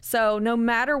episode. So no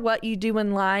matter what you do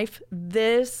in life,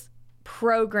 this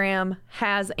program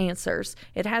has answers.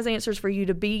 It has answers for you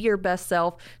to be your best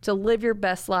self, to live your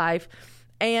best life,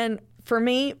 and for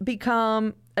me,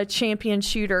 become a champion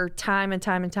shooter time and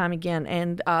time and time again.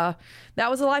 And that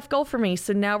was a life goal for me.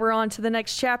 So now we're on to the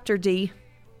next chapter, D.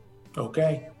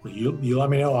 Okay. Well, you let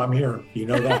me know. I'm here. You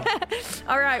know that.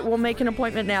 All right. We'll make an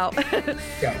appointment now.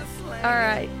 Okay. All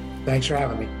right. Thanks for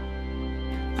having me.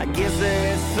 I guess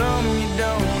there's some you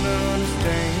don't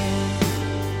understand.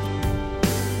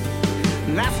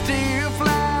 And I still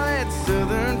fly that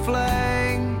southern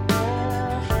flag,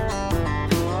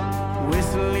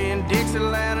 whistling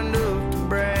Dixieland enough to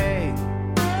brag.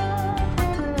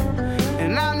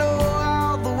 And I know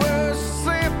all the words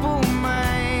are simple,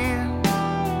 man.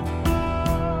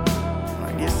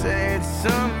 I guess there's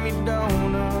some you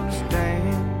don't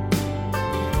understand.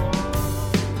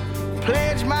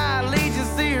 Pledge my allegiance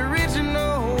the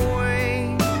original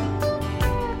way.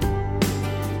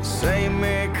 Say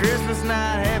Merry Christmas,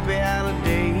 not Happy Holidays.